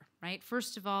consider, right?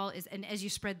 First of all is, and as you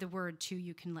spread the word too,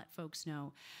 you can let folks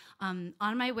know. On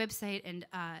my website, and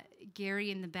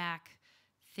Gary in the back,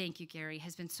 thank you, Gary,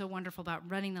 has been so wonderful about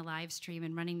running the live stream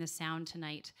and running the sound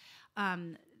tonight.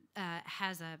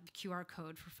 Has a QR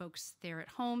code for folks there at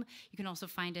home. You can also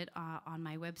find it on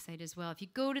my website as well. If you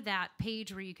go to that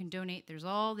page where you can donate, there's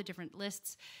all the different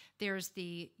lists. There's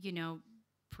the,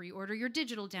 pre-order your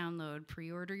digital download,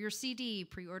 pre-order your CD,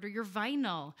 pre-order your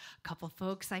vinyl. A couple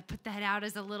folks, I put that out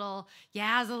as a little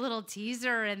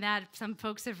teaser, and that some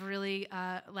folks have really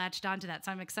latched onto that.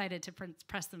 So I'm excited to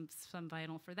press some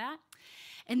vinyl for that.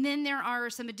 And then there are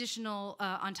some additional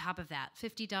on top of that,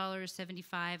 $50,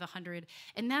 $75, $100.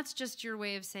 And that's just your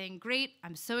way of saying, great,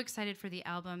 I'm so excited for the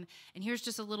album. And here's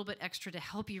just a little bit extra to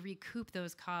help you recoup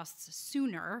those costs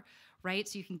sooner, right?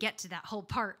 So you can get to that whole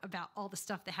part about all the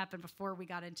stuff that happened before we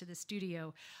got into the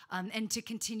studio, and to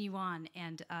continue on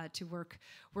and to work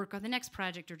on the next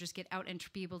project, or just get out and to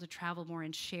be able to travel more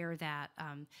and share that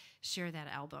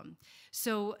album.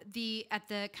 So at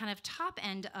the kind of top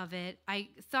end of it, I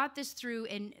thought this through,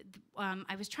 and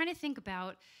I was trying to think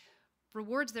about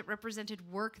rewards that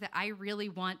represented work that I really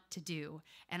want to do.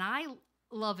 And I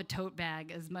love a tote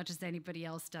bag as much as anybody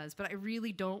else does, but I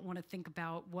really don't want to think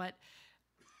about what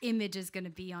image is going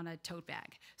to be on a tote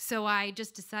bag. So I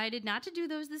just decided not to do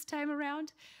those this time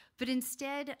around, but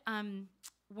instead,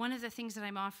 one of the things that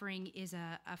I'm offering is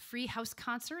a free house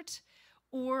concert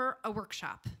or a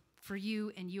workshop for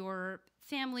you and your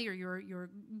family or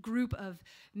your group of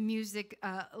music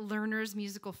learners,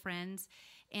 musical friends.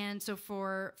 And so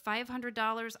for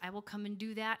 $500, I will come and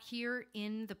do that here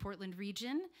in the Portland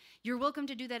region. You're welcome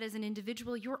to do that as an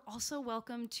individual. You're also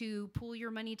welcome to pool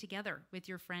your money together with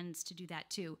your friends to do that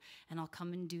too. And I'll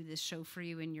come and do this show for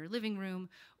you in your living room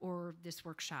or this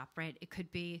workshop, right? It could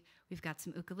be, we've got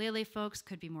some ukulele folks,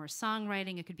 could be more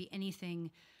songwriting, it could be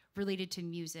anything related to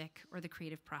music or the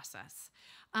creative process.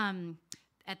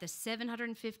 At the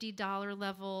 $750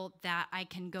 level, that I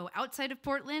can go outside of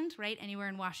Portland, right? Anywhere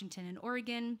in Washington and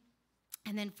Oregon.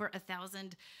 And then for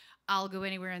 $1,000, I'll go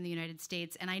anywhere in the United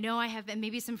States. And I know I have, and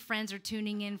maybe some friends are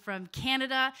tuning in from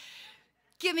Canada.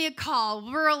 give me a call.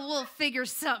 We'll figure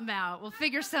something out. We'll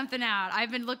figure something out.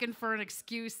 I've been looking for an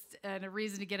excuse and a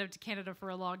reason to get up to Canada for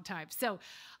a long time. So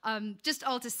just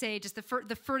all to say, just the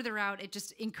further out, it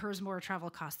just incurs more travel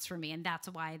costs for me, and that's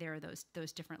why there are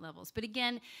those different levels. But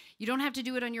again, you don't have to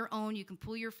do it on your own. You can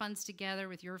pool your funds together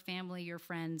with your family, your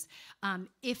friends,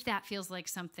 if that feels like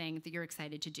something that you're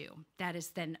excited to do. That is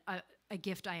then a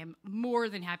gift I am more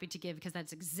than happy to give, because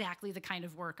that's exactly the kind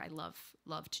of work I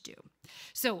love to do.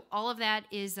 So all of that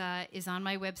is on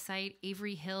my website,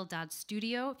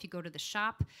 averyhill.studio. If you go to the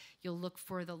shop, you'll look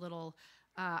for the little,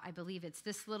 I believe it's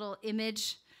this little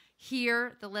image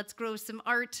here, the Let's Grow Some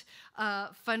Art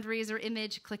fundraiser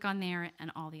image. Click on there,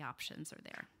 and all the options are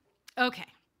there. Okay,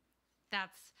 I'm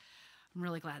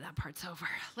really glad that part's over.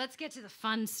 Let's get to the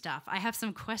fun stuff. I have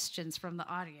some questions from the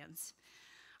audience.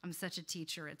 I'm such a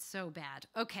teacher, it's so bad.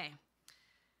 Okay.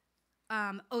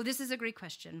 This is a great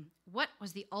question. What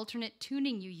was the alternate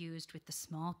tuning you used with the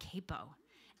small capo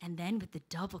and then with the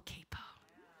double capo?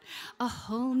 A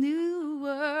whole new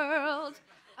world.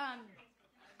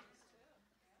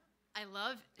 I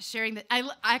love sharing that. I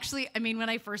mean, when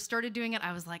I first started doing it,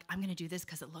 I was like, I'm going to do this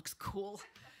because it looks cool.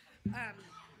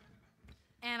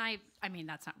 And I mean,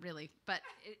 that's not really, but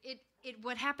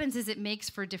what happens is it makes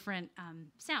for different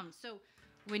sounds. So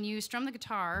when you strum the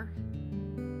guitar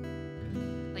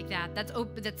like that, that's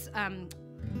what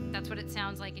it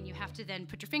sounds like, and you have to then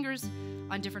put your fingers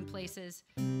on different places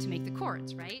to make the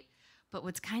chords, right? But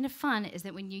what's kind of fun is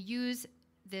that when you use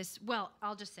this, well,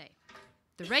 I'll just say,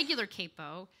 the regular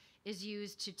capo is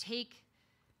used to take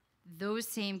those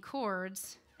same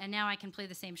chords, and now I can play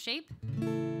the same shape,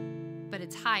 but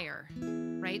it's higher,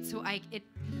 right? So it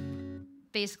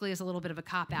basically is a little bit of a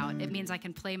cop-out. It means I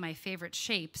can play my favorite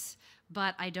shapes,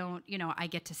 but I don't, I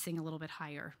get to sing a little bit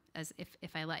higher as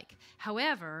if I like.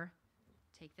 However,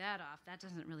 take that off, that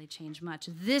doesn't really change much.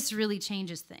 This really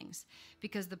changes things,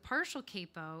 because the partial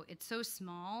capo, it's so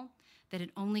small that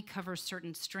it only covers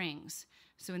certain strings.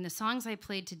 So in the songs I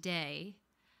played today,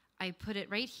 I put it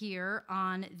right here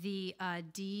on the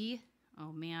D,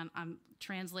 oh man, I'm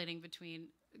translating between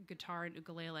guitar and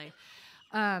ukulele.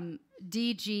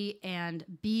 D, G, and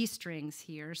B strings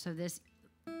here. So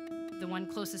the one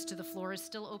closest to the floor is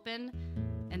still open,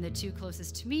 and the two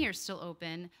closest to me are still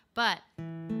open, but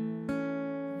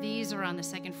these are on the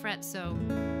second fret, so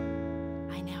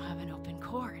I now have an open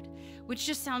chord, which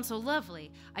just sounds so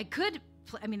lovely. I could,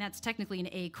 that's technically an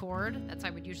A chord. That's how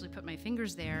I would usually put my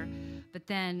fingers there, but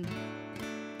then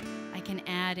I can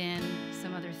add in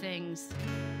some other things.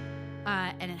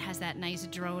 And it has that nice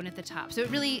drone at the top. So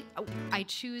it really, I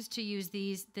choose to use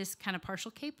this kind of partial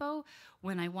capo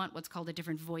when I want what's called a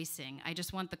different voicing. I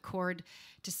just want the chord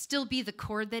to still be the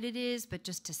chord that it is, but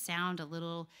just to sound a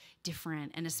little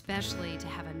different, and especially to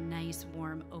have a nice,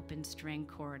 warm, open string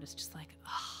chord. It's just like,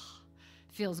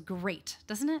 feels great,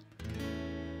 doesn't it?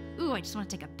 Ooh, I just want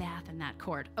to take a bath in that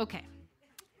chord. Okay.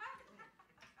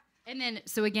 And then,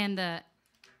 so again, the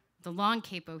long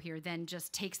capo here then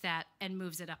just takes that and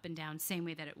moves it up and down, same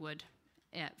way that it would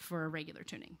for a regular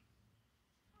tuning.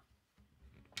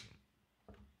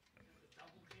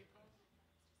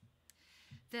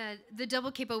 The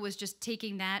double capo was just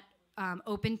taking that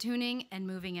open tuning and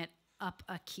moving it up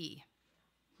a key.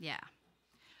 Yeah.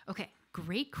 Okay,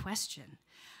 great question.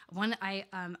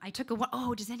 I took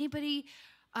does anybody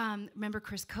remember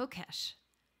Chris Kokesh?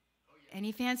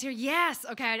 Any fans here? Yes.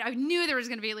 Okay, I knew there was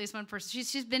going to be at least one person.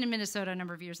 She's been in Minnesota a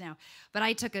number of years now, but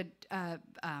I took a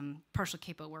partial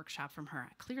capo workshop from her.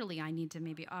 Clearly, I need to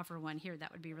maybe offer one here.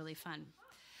 That would be really fun.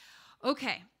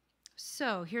 Okay,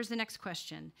 so here's the next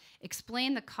question.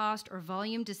 Explain the cost or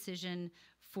volume decision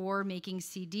for making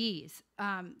CDs.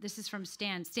 This is from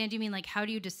Stan. Stan, do you mean like how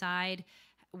do you decide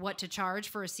what to charge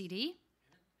for a CD?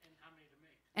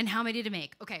 And how many to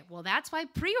make. Okay, well, that's why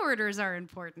pre-orders are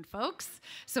important, folks.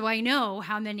 So I know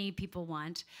how many people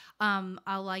want.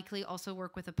 I'll likely also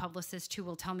work with a publicist who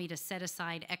will tell me to set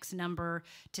aside X number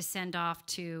to send off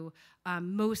to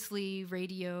mostly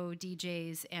radio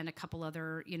DJs and a couple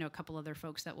other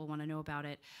folks that will want to know about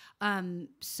it.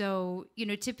 So,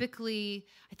 typically,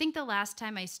 I think the last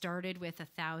time I started with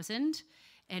 1,000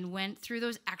 and went through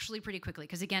those actually pretty quickly,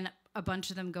 because again, a bunch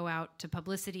of them go out to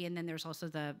publicity, and then there's also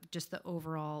the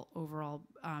overall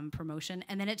promotion,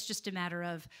 and then it's just a matter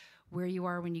of where you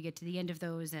are when you get to the end of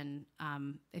those, and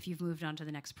if you've moved on to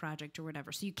the next project or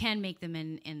whatever. So you can make them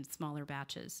in smaller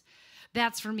batches.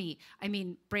 That's for me. I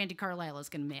mean, Brandi Carlile is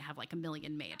going to have like 1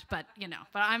 million made, but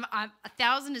but I'm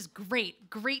 1,000 is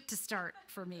great to start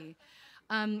for me.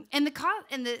 And the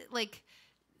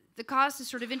cost is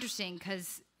sort of interesting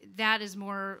because that is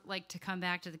more like to come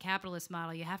back to the capitalist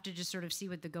model. You have to just sort of see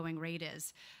what the going rate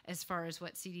is as far as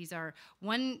what CDs are.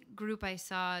 One group I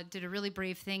saw did a really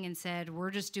brave thing and said,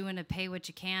 we're just doing a pay what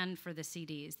you can for the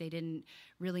CDs. They didn't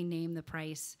really name the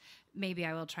price. Maybe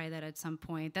I will try that at some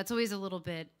point. That's always a little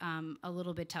bit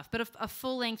tough. But a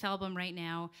full-length album right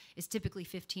now is typically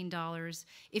 $15.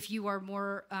 If you are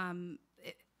more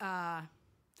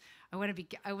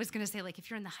I was going to say, like, if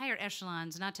you're in the higher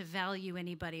echelons, not to value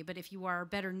anybody, but if you are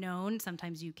better known,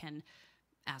 sometimes you can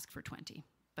ask for 20.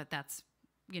 But that's,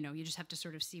 you just have to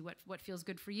sort of see what feels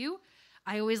good for you.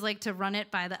 I always like to run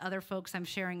it by the other folks I'm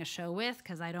sharing a show with,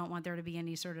 because I don't want there to be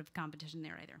any sort of competition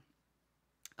there either.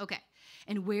 Okay,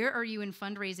 and where are you in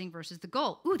fundraising versus the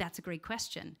goal? Ooh, that's a great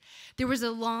question. There was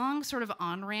a long sort of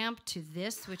on-ramp to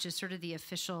this, which is sort of the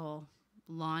official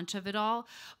launch of it all,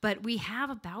 but we have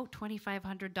about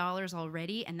 $2,500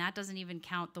 already, and that doesn't even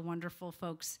count the wonderful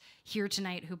folks here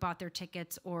tonight who bought their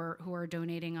tickets or who are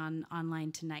donating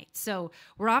online tonight. So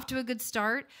we're off to a good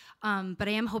start, but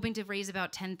I am hoping to raise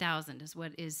about $10,000 is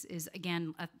what is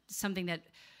again something that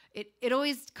it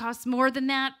always costs more than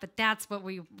that, but that's what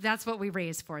we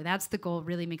raise for. That's the goal.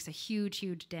 Really makes a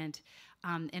huge dent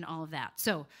in all of that.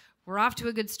 So we're off to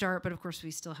a good start, but of course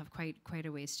we still have quite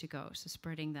a ways to go. So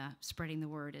spreading the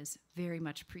word is very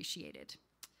much appreciated.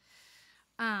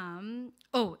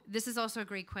 This is also a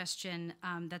great question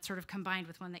that's sort of combined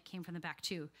with one that came from the back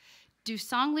too. Do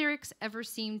song lyrics ever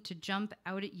seem to jump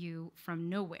out at you from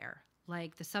nowhere,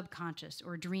 like the subconscious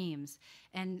or dreams?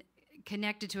 And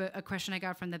connected to a question I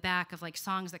got from the back of like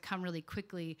songs that come really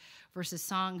quickly versus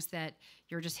songs that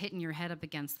you're just hitting your head up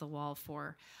against the wall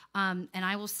for. And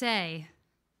I will say,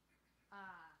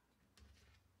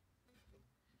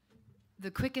 the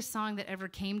quickest song that ever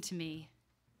came to me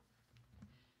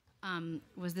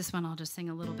was this one. I'll just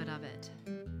sing a little bit of it.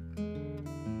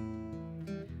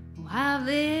 Oh, I've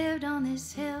lived on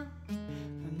this hill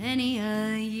for many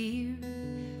a year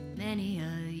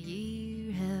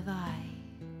have I.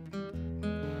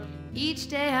 Each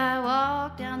day I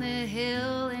walk down the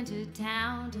hill into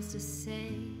town just to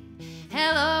say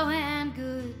hello and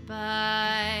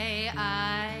goodbye.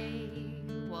 I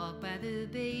walk by the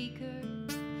baker,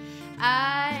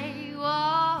 I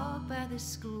walk by the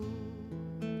school,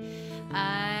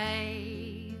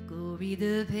 I go read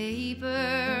the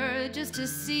paper just to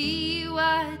see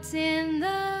what's in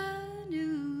the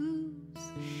news.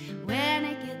 When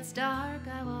it gets dark,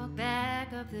 I walk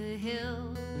back up the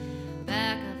hill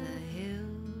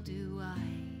do I.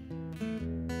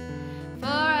 For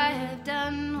I have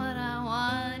done what I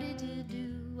wanted to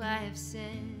do. I have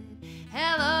said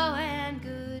hello and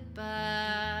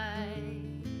goodbye.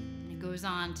 Goes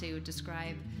on to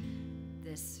describe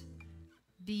this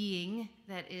being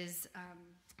that is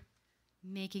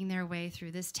making their way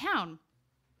through this town.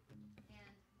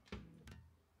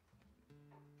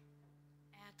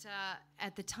 And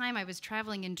at the time, I was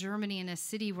traveling in Germany in a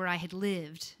city where I had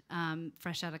lived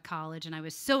fresh out of college, and I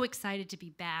was so excited to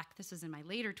be back. This was in my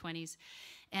later 20s.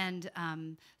 And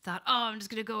thought, I'm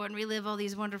just going to go and relive all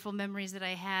these wonderful memories that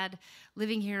I had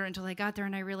living here until I got there.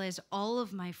 And I realized all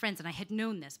of my friends, and I had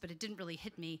known this, but it didn't really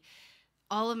hit me,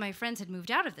 all of my friends had moved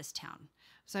out of this town.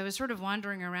 So I was sort of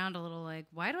wandering around a little like,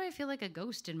 why do I feel like a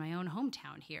ghost in my own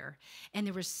hometown here? And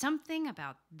there was something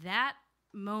about that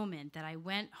moment that I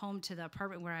went home to the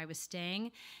apartment where I was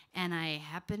staying, and I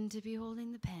happened to be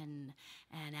holding the pen,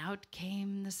 and out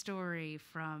came the story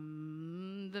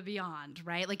from the beyond,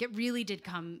 right? Like it really did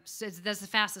come. So that's the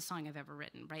fastest song I've ever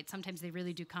written, right? Sometimes they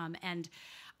really do come, and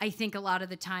I think a lot of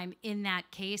the time in that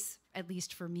case, at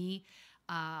least for me,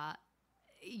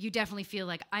 you definitely feel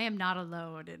like I am not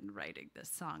alone in writing this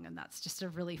song, and that's just a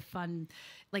really fun,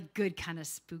 like good kind of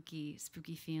spooky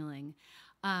feeling.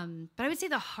 But I would say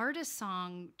the hardest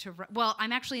song to write, well,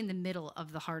 I'm actually in the middle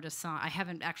of the hardest song. I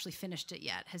haven't actually finished it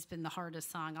yet, has been the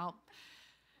hardest song.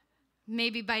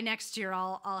 Maybe by next year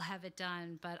I'll have it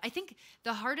done. But I think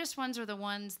the hardest ones are the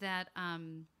ones that, I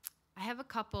have a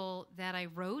couple that I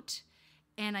wrote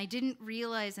and I didn't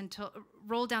realize until,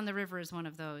 Roll Down the River is one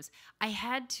of those. I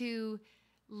had to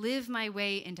live my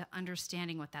way into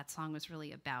understanding what that song was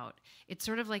really about. It's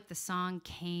sort of like the song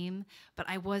came, but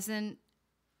I wasn't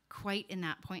quite in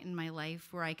that point in my life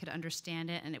where I could understand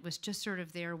it, and it was just sort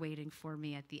of there waiting for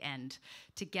me at the end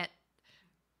to get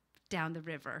down the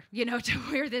river, to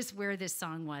where this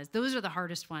song was. Those are the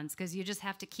hardest ones, because you just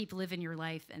have to keep living your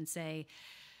life and say,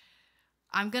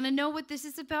 I'm gonna know what this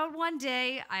is about one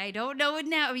day. I don't know it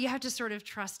now. You have to sort of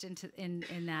trust in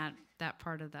that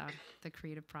part of the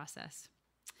creative process.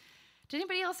 Did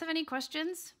anybody else have any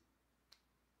questions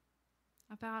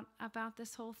about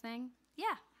this whole thing?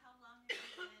 Yeah.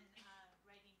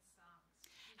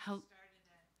 How,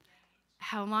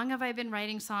 how long have I been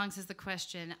writing songs is the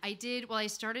question. I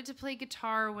started to play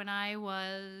guitar when I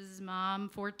was,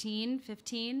 14,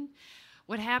 15.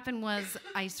 What happened was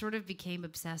I sort of became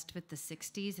obsessed with the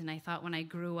 60s, and I thought when I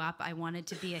grew up I wanted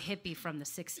to be a hippie from the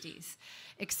 60s,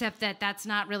 except that that's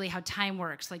not really how time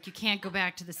works. Like, you can't go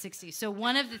back to the 60s. So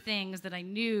one of the things that I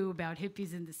knew about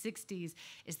hippies in the 60s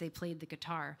is they played the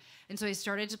guitar. And so I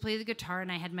started to play the guitar,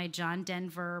 and I had my John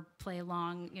Denver play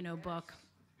along, book.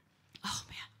 Oh,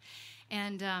 man.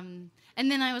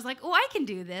 And then I was like, oh, I can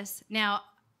do this. Now,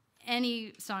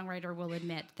 any songwriter will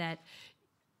admit that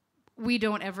we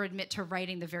don't ever admit to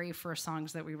writing the very first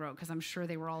songs that we wrote, because I'm sure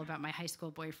they were all about my high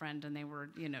school boyfriend, and they were,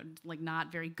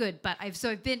 not very good. But I've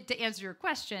been, to answer your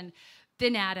question,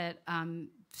 been at it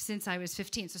since I was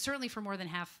 15. So certainly for more than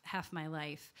half my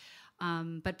life.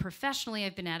 But professionally,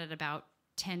 I've been at it about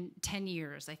 10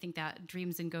 years. I think that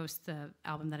Dreams and Ghosts, the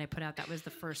album that I put out, that was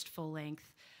the first full length.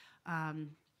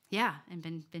 Yeah, and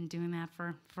been doing that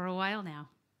for a while now.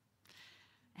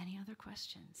 Any other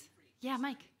questions? Yeah,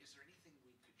 Mike. Is there anything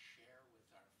we could share with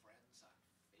our friends on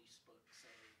Facebook,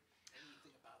 say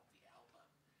anything about the album?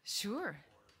 Sure.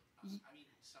 Or,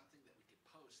 something that we could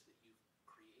post that you've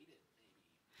created, maybe.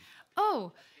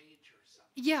 Oh. A page or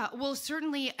something. Yeah, well,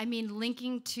 certainly,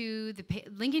 linking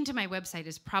to my website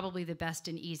is probably the best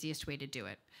and easiest way to do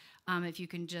it. If you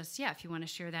can if you want to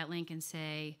share that link and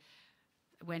say,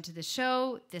 went to the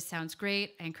show, this sounds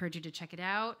great, I encourage you to check it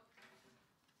out.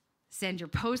 Send your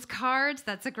postcards,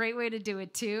 that's a great way to do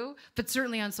it too, but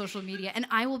certainly on social media. And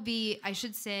I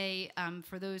should say,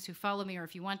 for those who follow me, or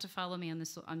if you want to follow me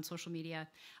on social media,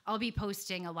 I'll be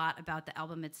posting a lot about the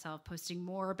album itself, posting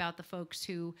more about the folks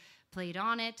who played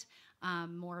on it,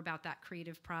 more about that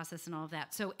creative process and all of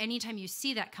that. So anytime you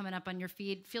see that coming up on your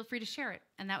feed, feel free to share it,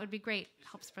 and that would be great.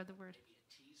 Help spread the word.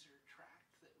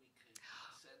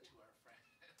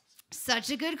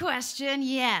 Such a good question.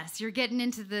 Yes, you're getting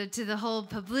into the whole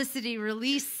publicity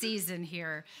release season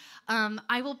here.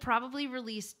 I will probably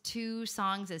release 2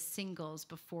 songs as singles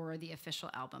before the official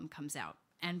album comes out.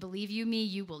 And believe you me,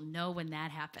 you will know when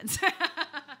that happens.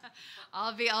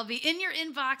 I'll be in your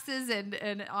inboxes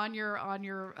and on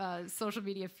your social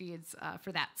media feeds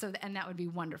for that. So, and that would be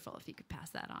wonderful if you could pass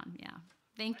that on. Yeah,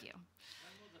 thank you.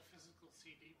 When will the physical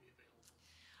CD be available?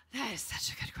 That is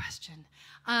such a good question.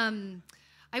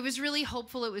 I was really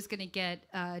hopeful it was going to get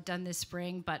done this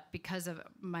spring, but because of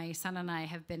my son and I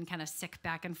have been kind of sick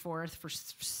back and forth for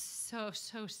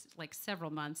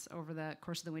several months over the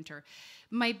course of the winter,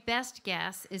 my best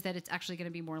guess is that it's actually going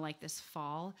to be more like this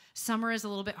fall. Summer is a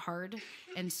little bit hard,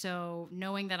 and so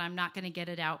knowing that I'm not going to get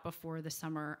it out before the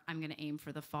summer, I'm going to aim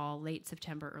for the fall, late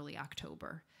September, early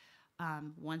October.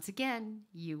 Once again,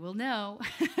 you will know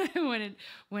when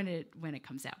it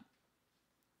comes out.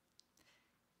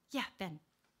 Yeah, Ben.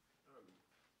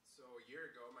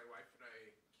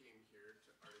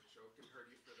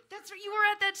 That's right. You were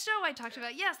at that show I talked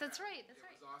about. Yes, that's right. That's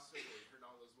right. It was awesome. We heard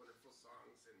all those wonderful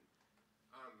songs, and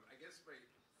I guess my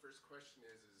first question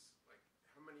is like,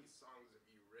 how many songs have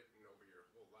you written over your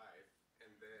whole life?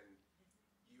 And then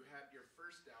you had your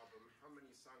first album. How many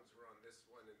songs were on this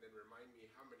one? And then remind me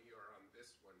how many are on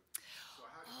this one. So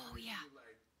how did you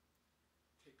like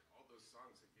take all those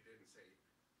songs that you did and say,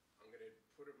 I'm gonna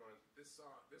put them on this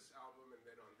album, and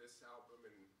then on this album,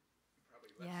 and you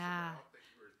probably left some out that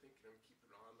you were thinking of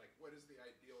keeping on. Like, what is the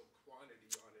ideal quantity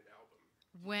on an album?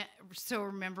 So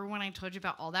remember when I told you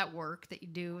about all that work that you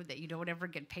do that you don't ever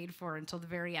get paid for until the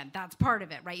very end? That's part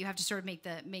of it, right? You have to sort of make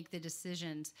the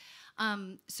decisions.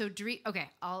 Okay,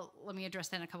 let me address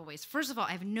that in a couple ways. First of all,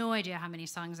 I have no idea how many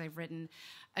songs I've written.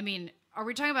 I mean, are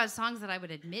we talking about songs that I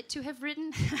would admit to have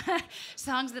written?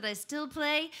 Songs that I still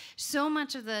play? So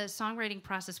much of the songwriting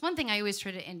process, one thing I always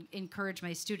try to encourage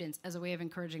my students as a way of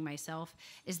encouraging myself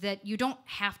is that you don't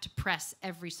have to press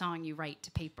every song you write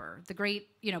to paper. The great,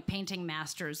 painting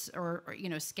masters or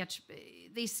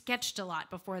they sketched a lot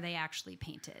before they actually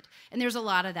painted. And there's a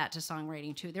lot of that to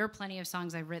songwriting too. There are plenty of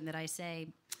songs I've written that I say,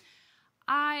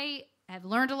 I have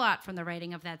learned a lot from the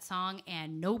writing of that song,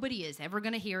 and nobody is ever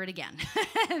going to hear it again.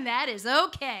 And that is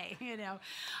okay,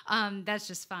 that's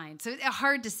just fine. So it's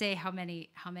hard to say how many,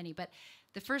 but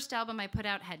the first album I put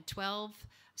out had 12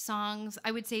 songs.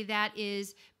 I would say that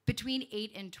is between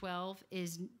 8 and 12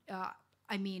 is,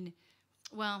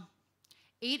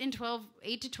 8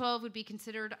 to 12 would be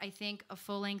considered, I think, a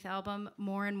full-length album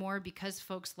more and more because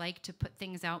folks like to put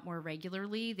things out more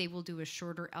regularly. They will do a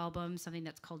shorter album, something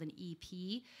that's called an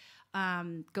EP.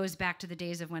 Goes back to the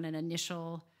days of when an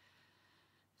initial,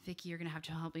 Vicki, you're going to have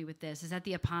to help me with this. Is that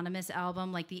the eponymous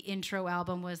album? Like the intro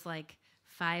album was like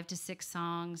 5 to 6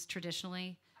 songs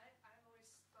traditionally? I've always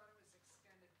thought it was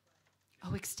extended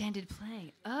Oh, extended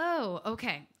play. Oh,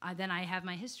 okay. Then I have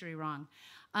my history wrong.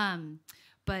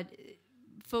 But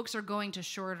folks are going to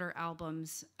shorter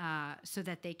albums so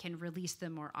that they can release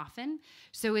them more often.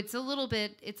 So it's a little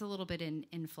bit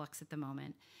in flux at the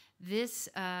moment. This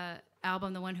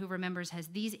album, The One Who Remembers, has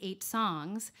these 8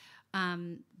 songs,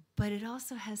 but it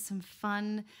also has some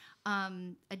fun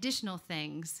additional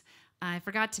things. I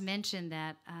forgot to mention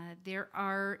that there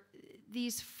are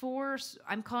these 4,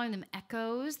 I'm calling them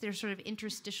echoes. They're sort of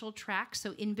interstitial tracks.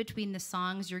 So in between the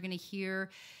songs, you're going to hear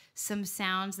some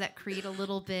sounds that create a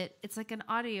little bit, it's like an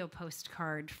audio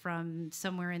postcard from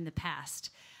somewhere in the past.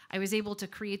 I was able to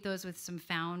create those with some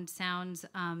found sounds,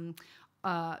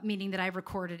 meaning that I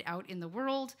recorded out in the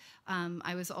world.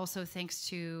 I was also, thanks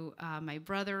to my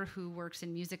brother who works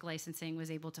in music licensing, was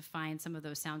able to find some of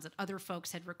those sounds that other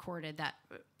folks had recorded that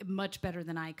much better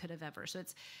than I could have ever. So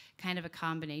it's kind of a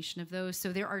combination of those.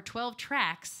 So there are 12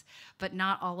 tracks, but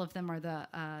not all of them are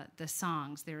the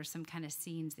songs. There are some kind of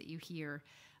scenes that you hear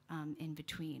in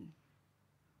between.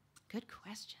 Good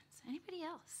questions. Anybody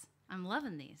else? I'm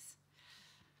loving these.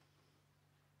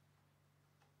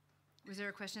 Was there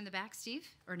a question in the back, Steve,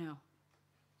 or no?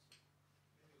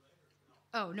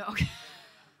 Oh, no. Okay.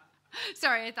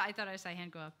 Sorry, I thought I saw a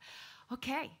hand go up.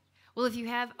 Okay. Well, if you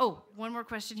have, one more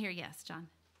question here. Yes, John.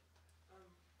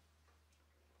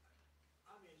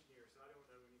 I'm an engineer, so I don't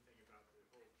know anything about the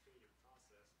whole creative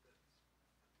process, but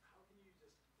how can you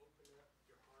just open up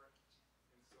your heart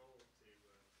and soul to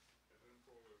a room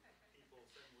full of people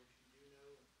saying what you do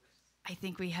know? I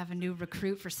think we have a new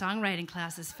recruit for songwriting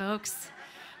classes, folks.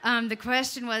 The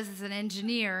question was, as an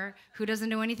engineer who doesn't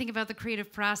know anything about the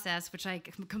creative process, which I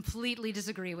completely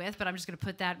disagree with, but I'm just going to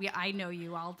put that, I know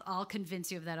you, I'll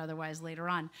convince you of that otherwise later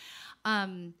on.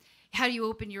 How do you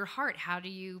open your heart? How do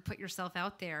you put yourself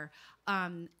out there?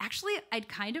 Actually, I'd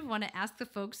kind of want to ask the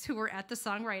folks who were at the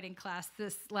songwriting class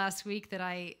this last week that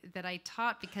I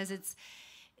taught, because it's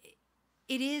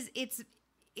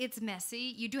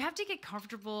messy. You do have to get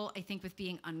comfortable, I think, with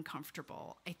being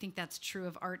uncomfortable. I think that's true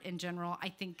of art in general. I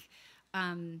think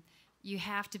you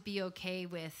have to be okay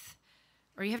with,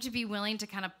 or you have to be willing to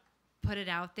kind of put it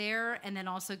out there and then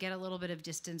also get a little bit of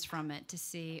distance from it to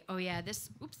see, oh yeah, this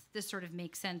sort of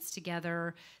makes sense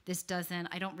together. This doesn't.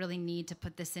 I don't really need to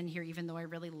put this in here, even though I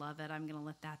really love it. I'm going to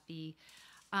let that be.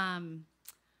 I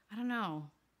don't know.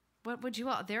 What would you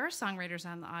all, there are songwriters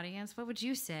on the audience. What would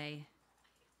you say?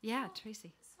 Yeah,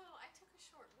 Tracy. So I took a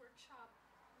short workshop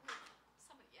with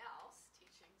somebody else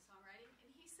teaching songwriting, and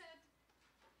he said,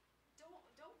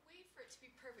 don't wait for it to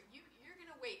be perfect. You're going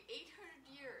to wait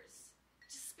 800 years.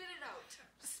 Just spit it out.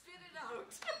 Spit it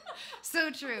out.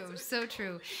 So true, so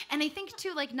true. And I think,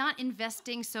 too, like, not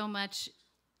investing so much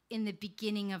in the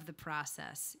beginning of the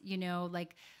process,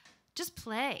 like, just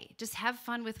play. Just have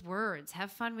fun with words.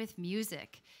 Have fun with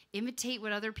music. Imitate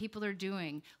what other people are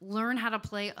doing. Learn how to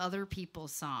play other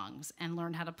people's songs and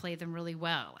learn how to play them really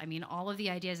well. I mean, all of the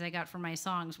ideas I got for my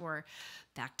songs were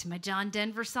back to my John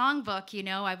Denver songbook.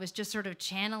 I was just sort of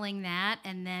channeling that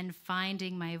and then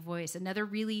finding my voice. Another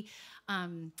really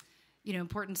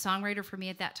important songwriter for me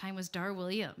at that time was Dar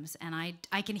Williams. And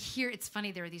I can hear, it's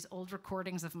funny, there are these old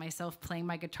recordings of myself playing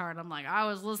my guitar, and I'm like, I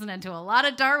was listening to a lot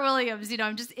of Dar Williams.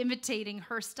 I'm just imitating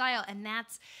her style. And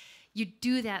you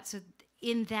do that, so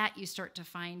in that you start to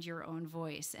find your own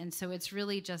voice. And so it's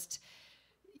really just,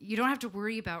 you don't have to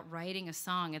worry about writing a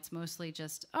song. It's mostly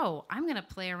just, I'm going to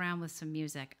play around with some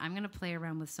music. I'm going to play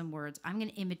around with some words. I'm going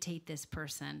to imitate this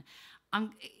person.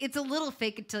 It's a little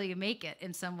fake it till you make it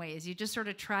in some ways. You just sort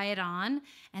of try it on,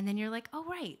 and then you're like, oh,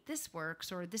 right, this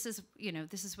works, or this is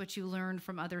what you learned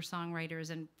from other songwriters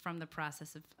and from the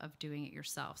process of doing it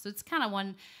yourself. So it's kind of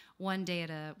one day at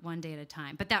a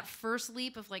time. But that first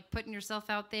leap of like putting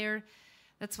yourself out there,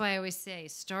 that's why I always say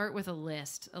start with a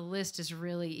list. A list is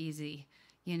really easy,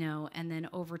 and then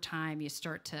over time you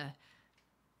start to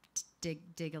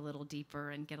dig a little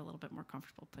deeper and get a little bit more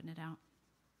comfortable putting it out.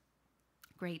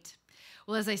 Great.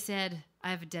 Well, as I said,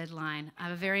 I have a deadline. I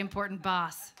have a very important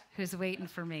boss who's waiting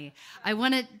for me. I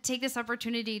want to take this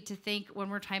opportunity to thank one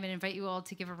more time and invite you all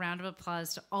to give a round of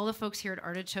applause to all the folks here at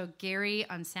Artichoke. Gary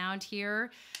on sound here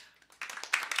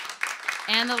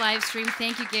and the live stream.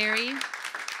 Thank you, Gary.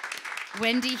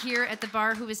 Wendy here at the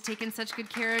bar, who has taken such good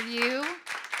care of you.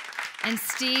 And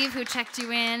Steve, who checked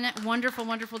you in. Wonderful,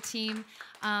 wonderful team.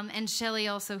 And Shelly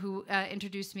also, who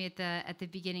introduced me at the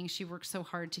beginning. She worked so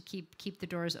hard to keep the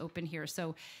doors open here.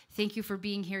 So thank you for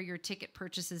being here. Your ticket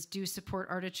purchases do support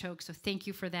Artichoke, so thank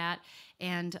you for that.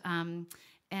 And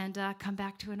come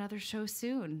back to another show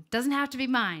soon. Doesn't have to be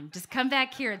mine. Just come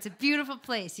back here. It's a beautiful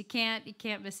place. You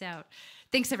can't miss out.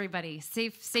 Thanks, everybody.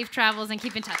 Safe travels, and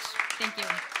keep in touch. Thank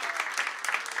you.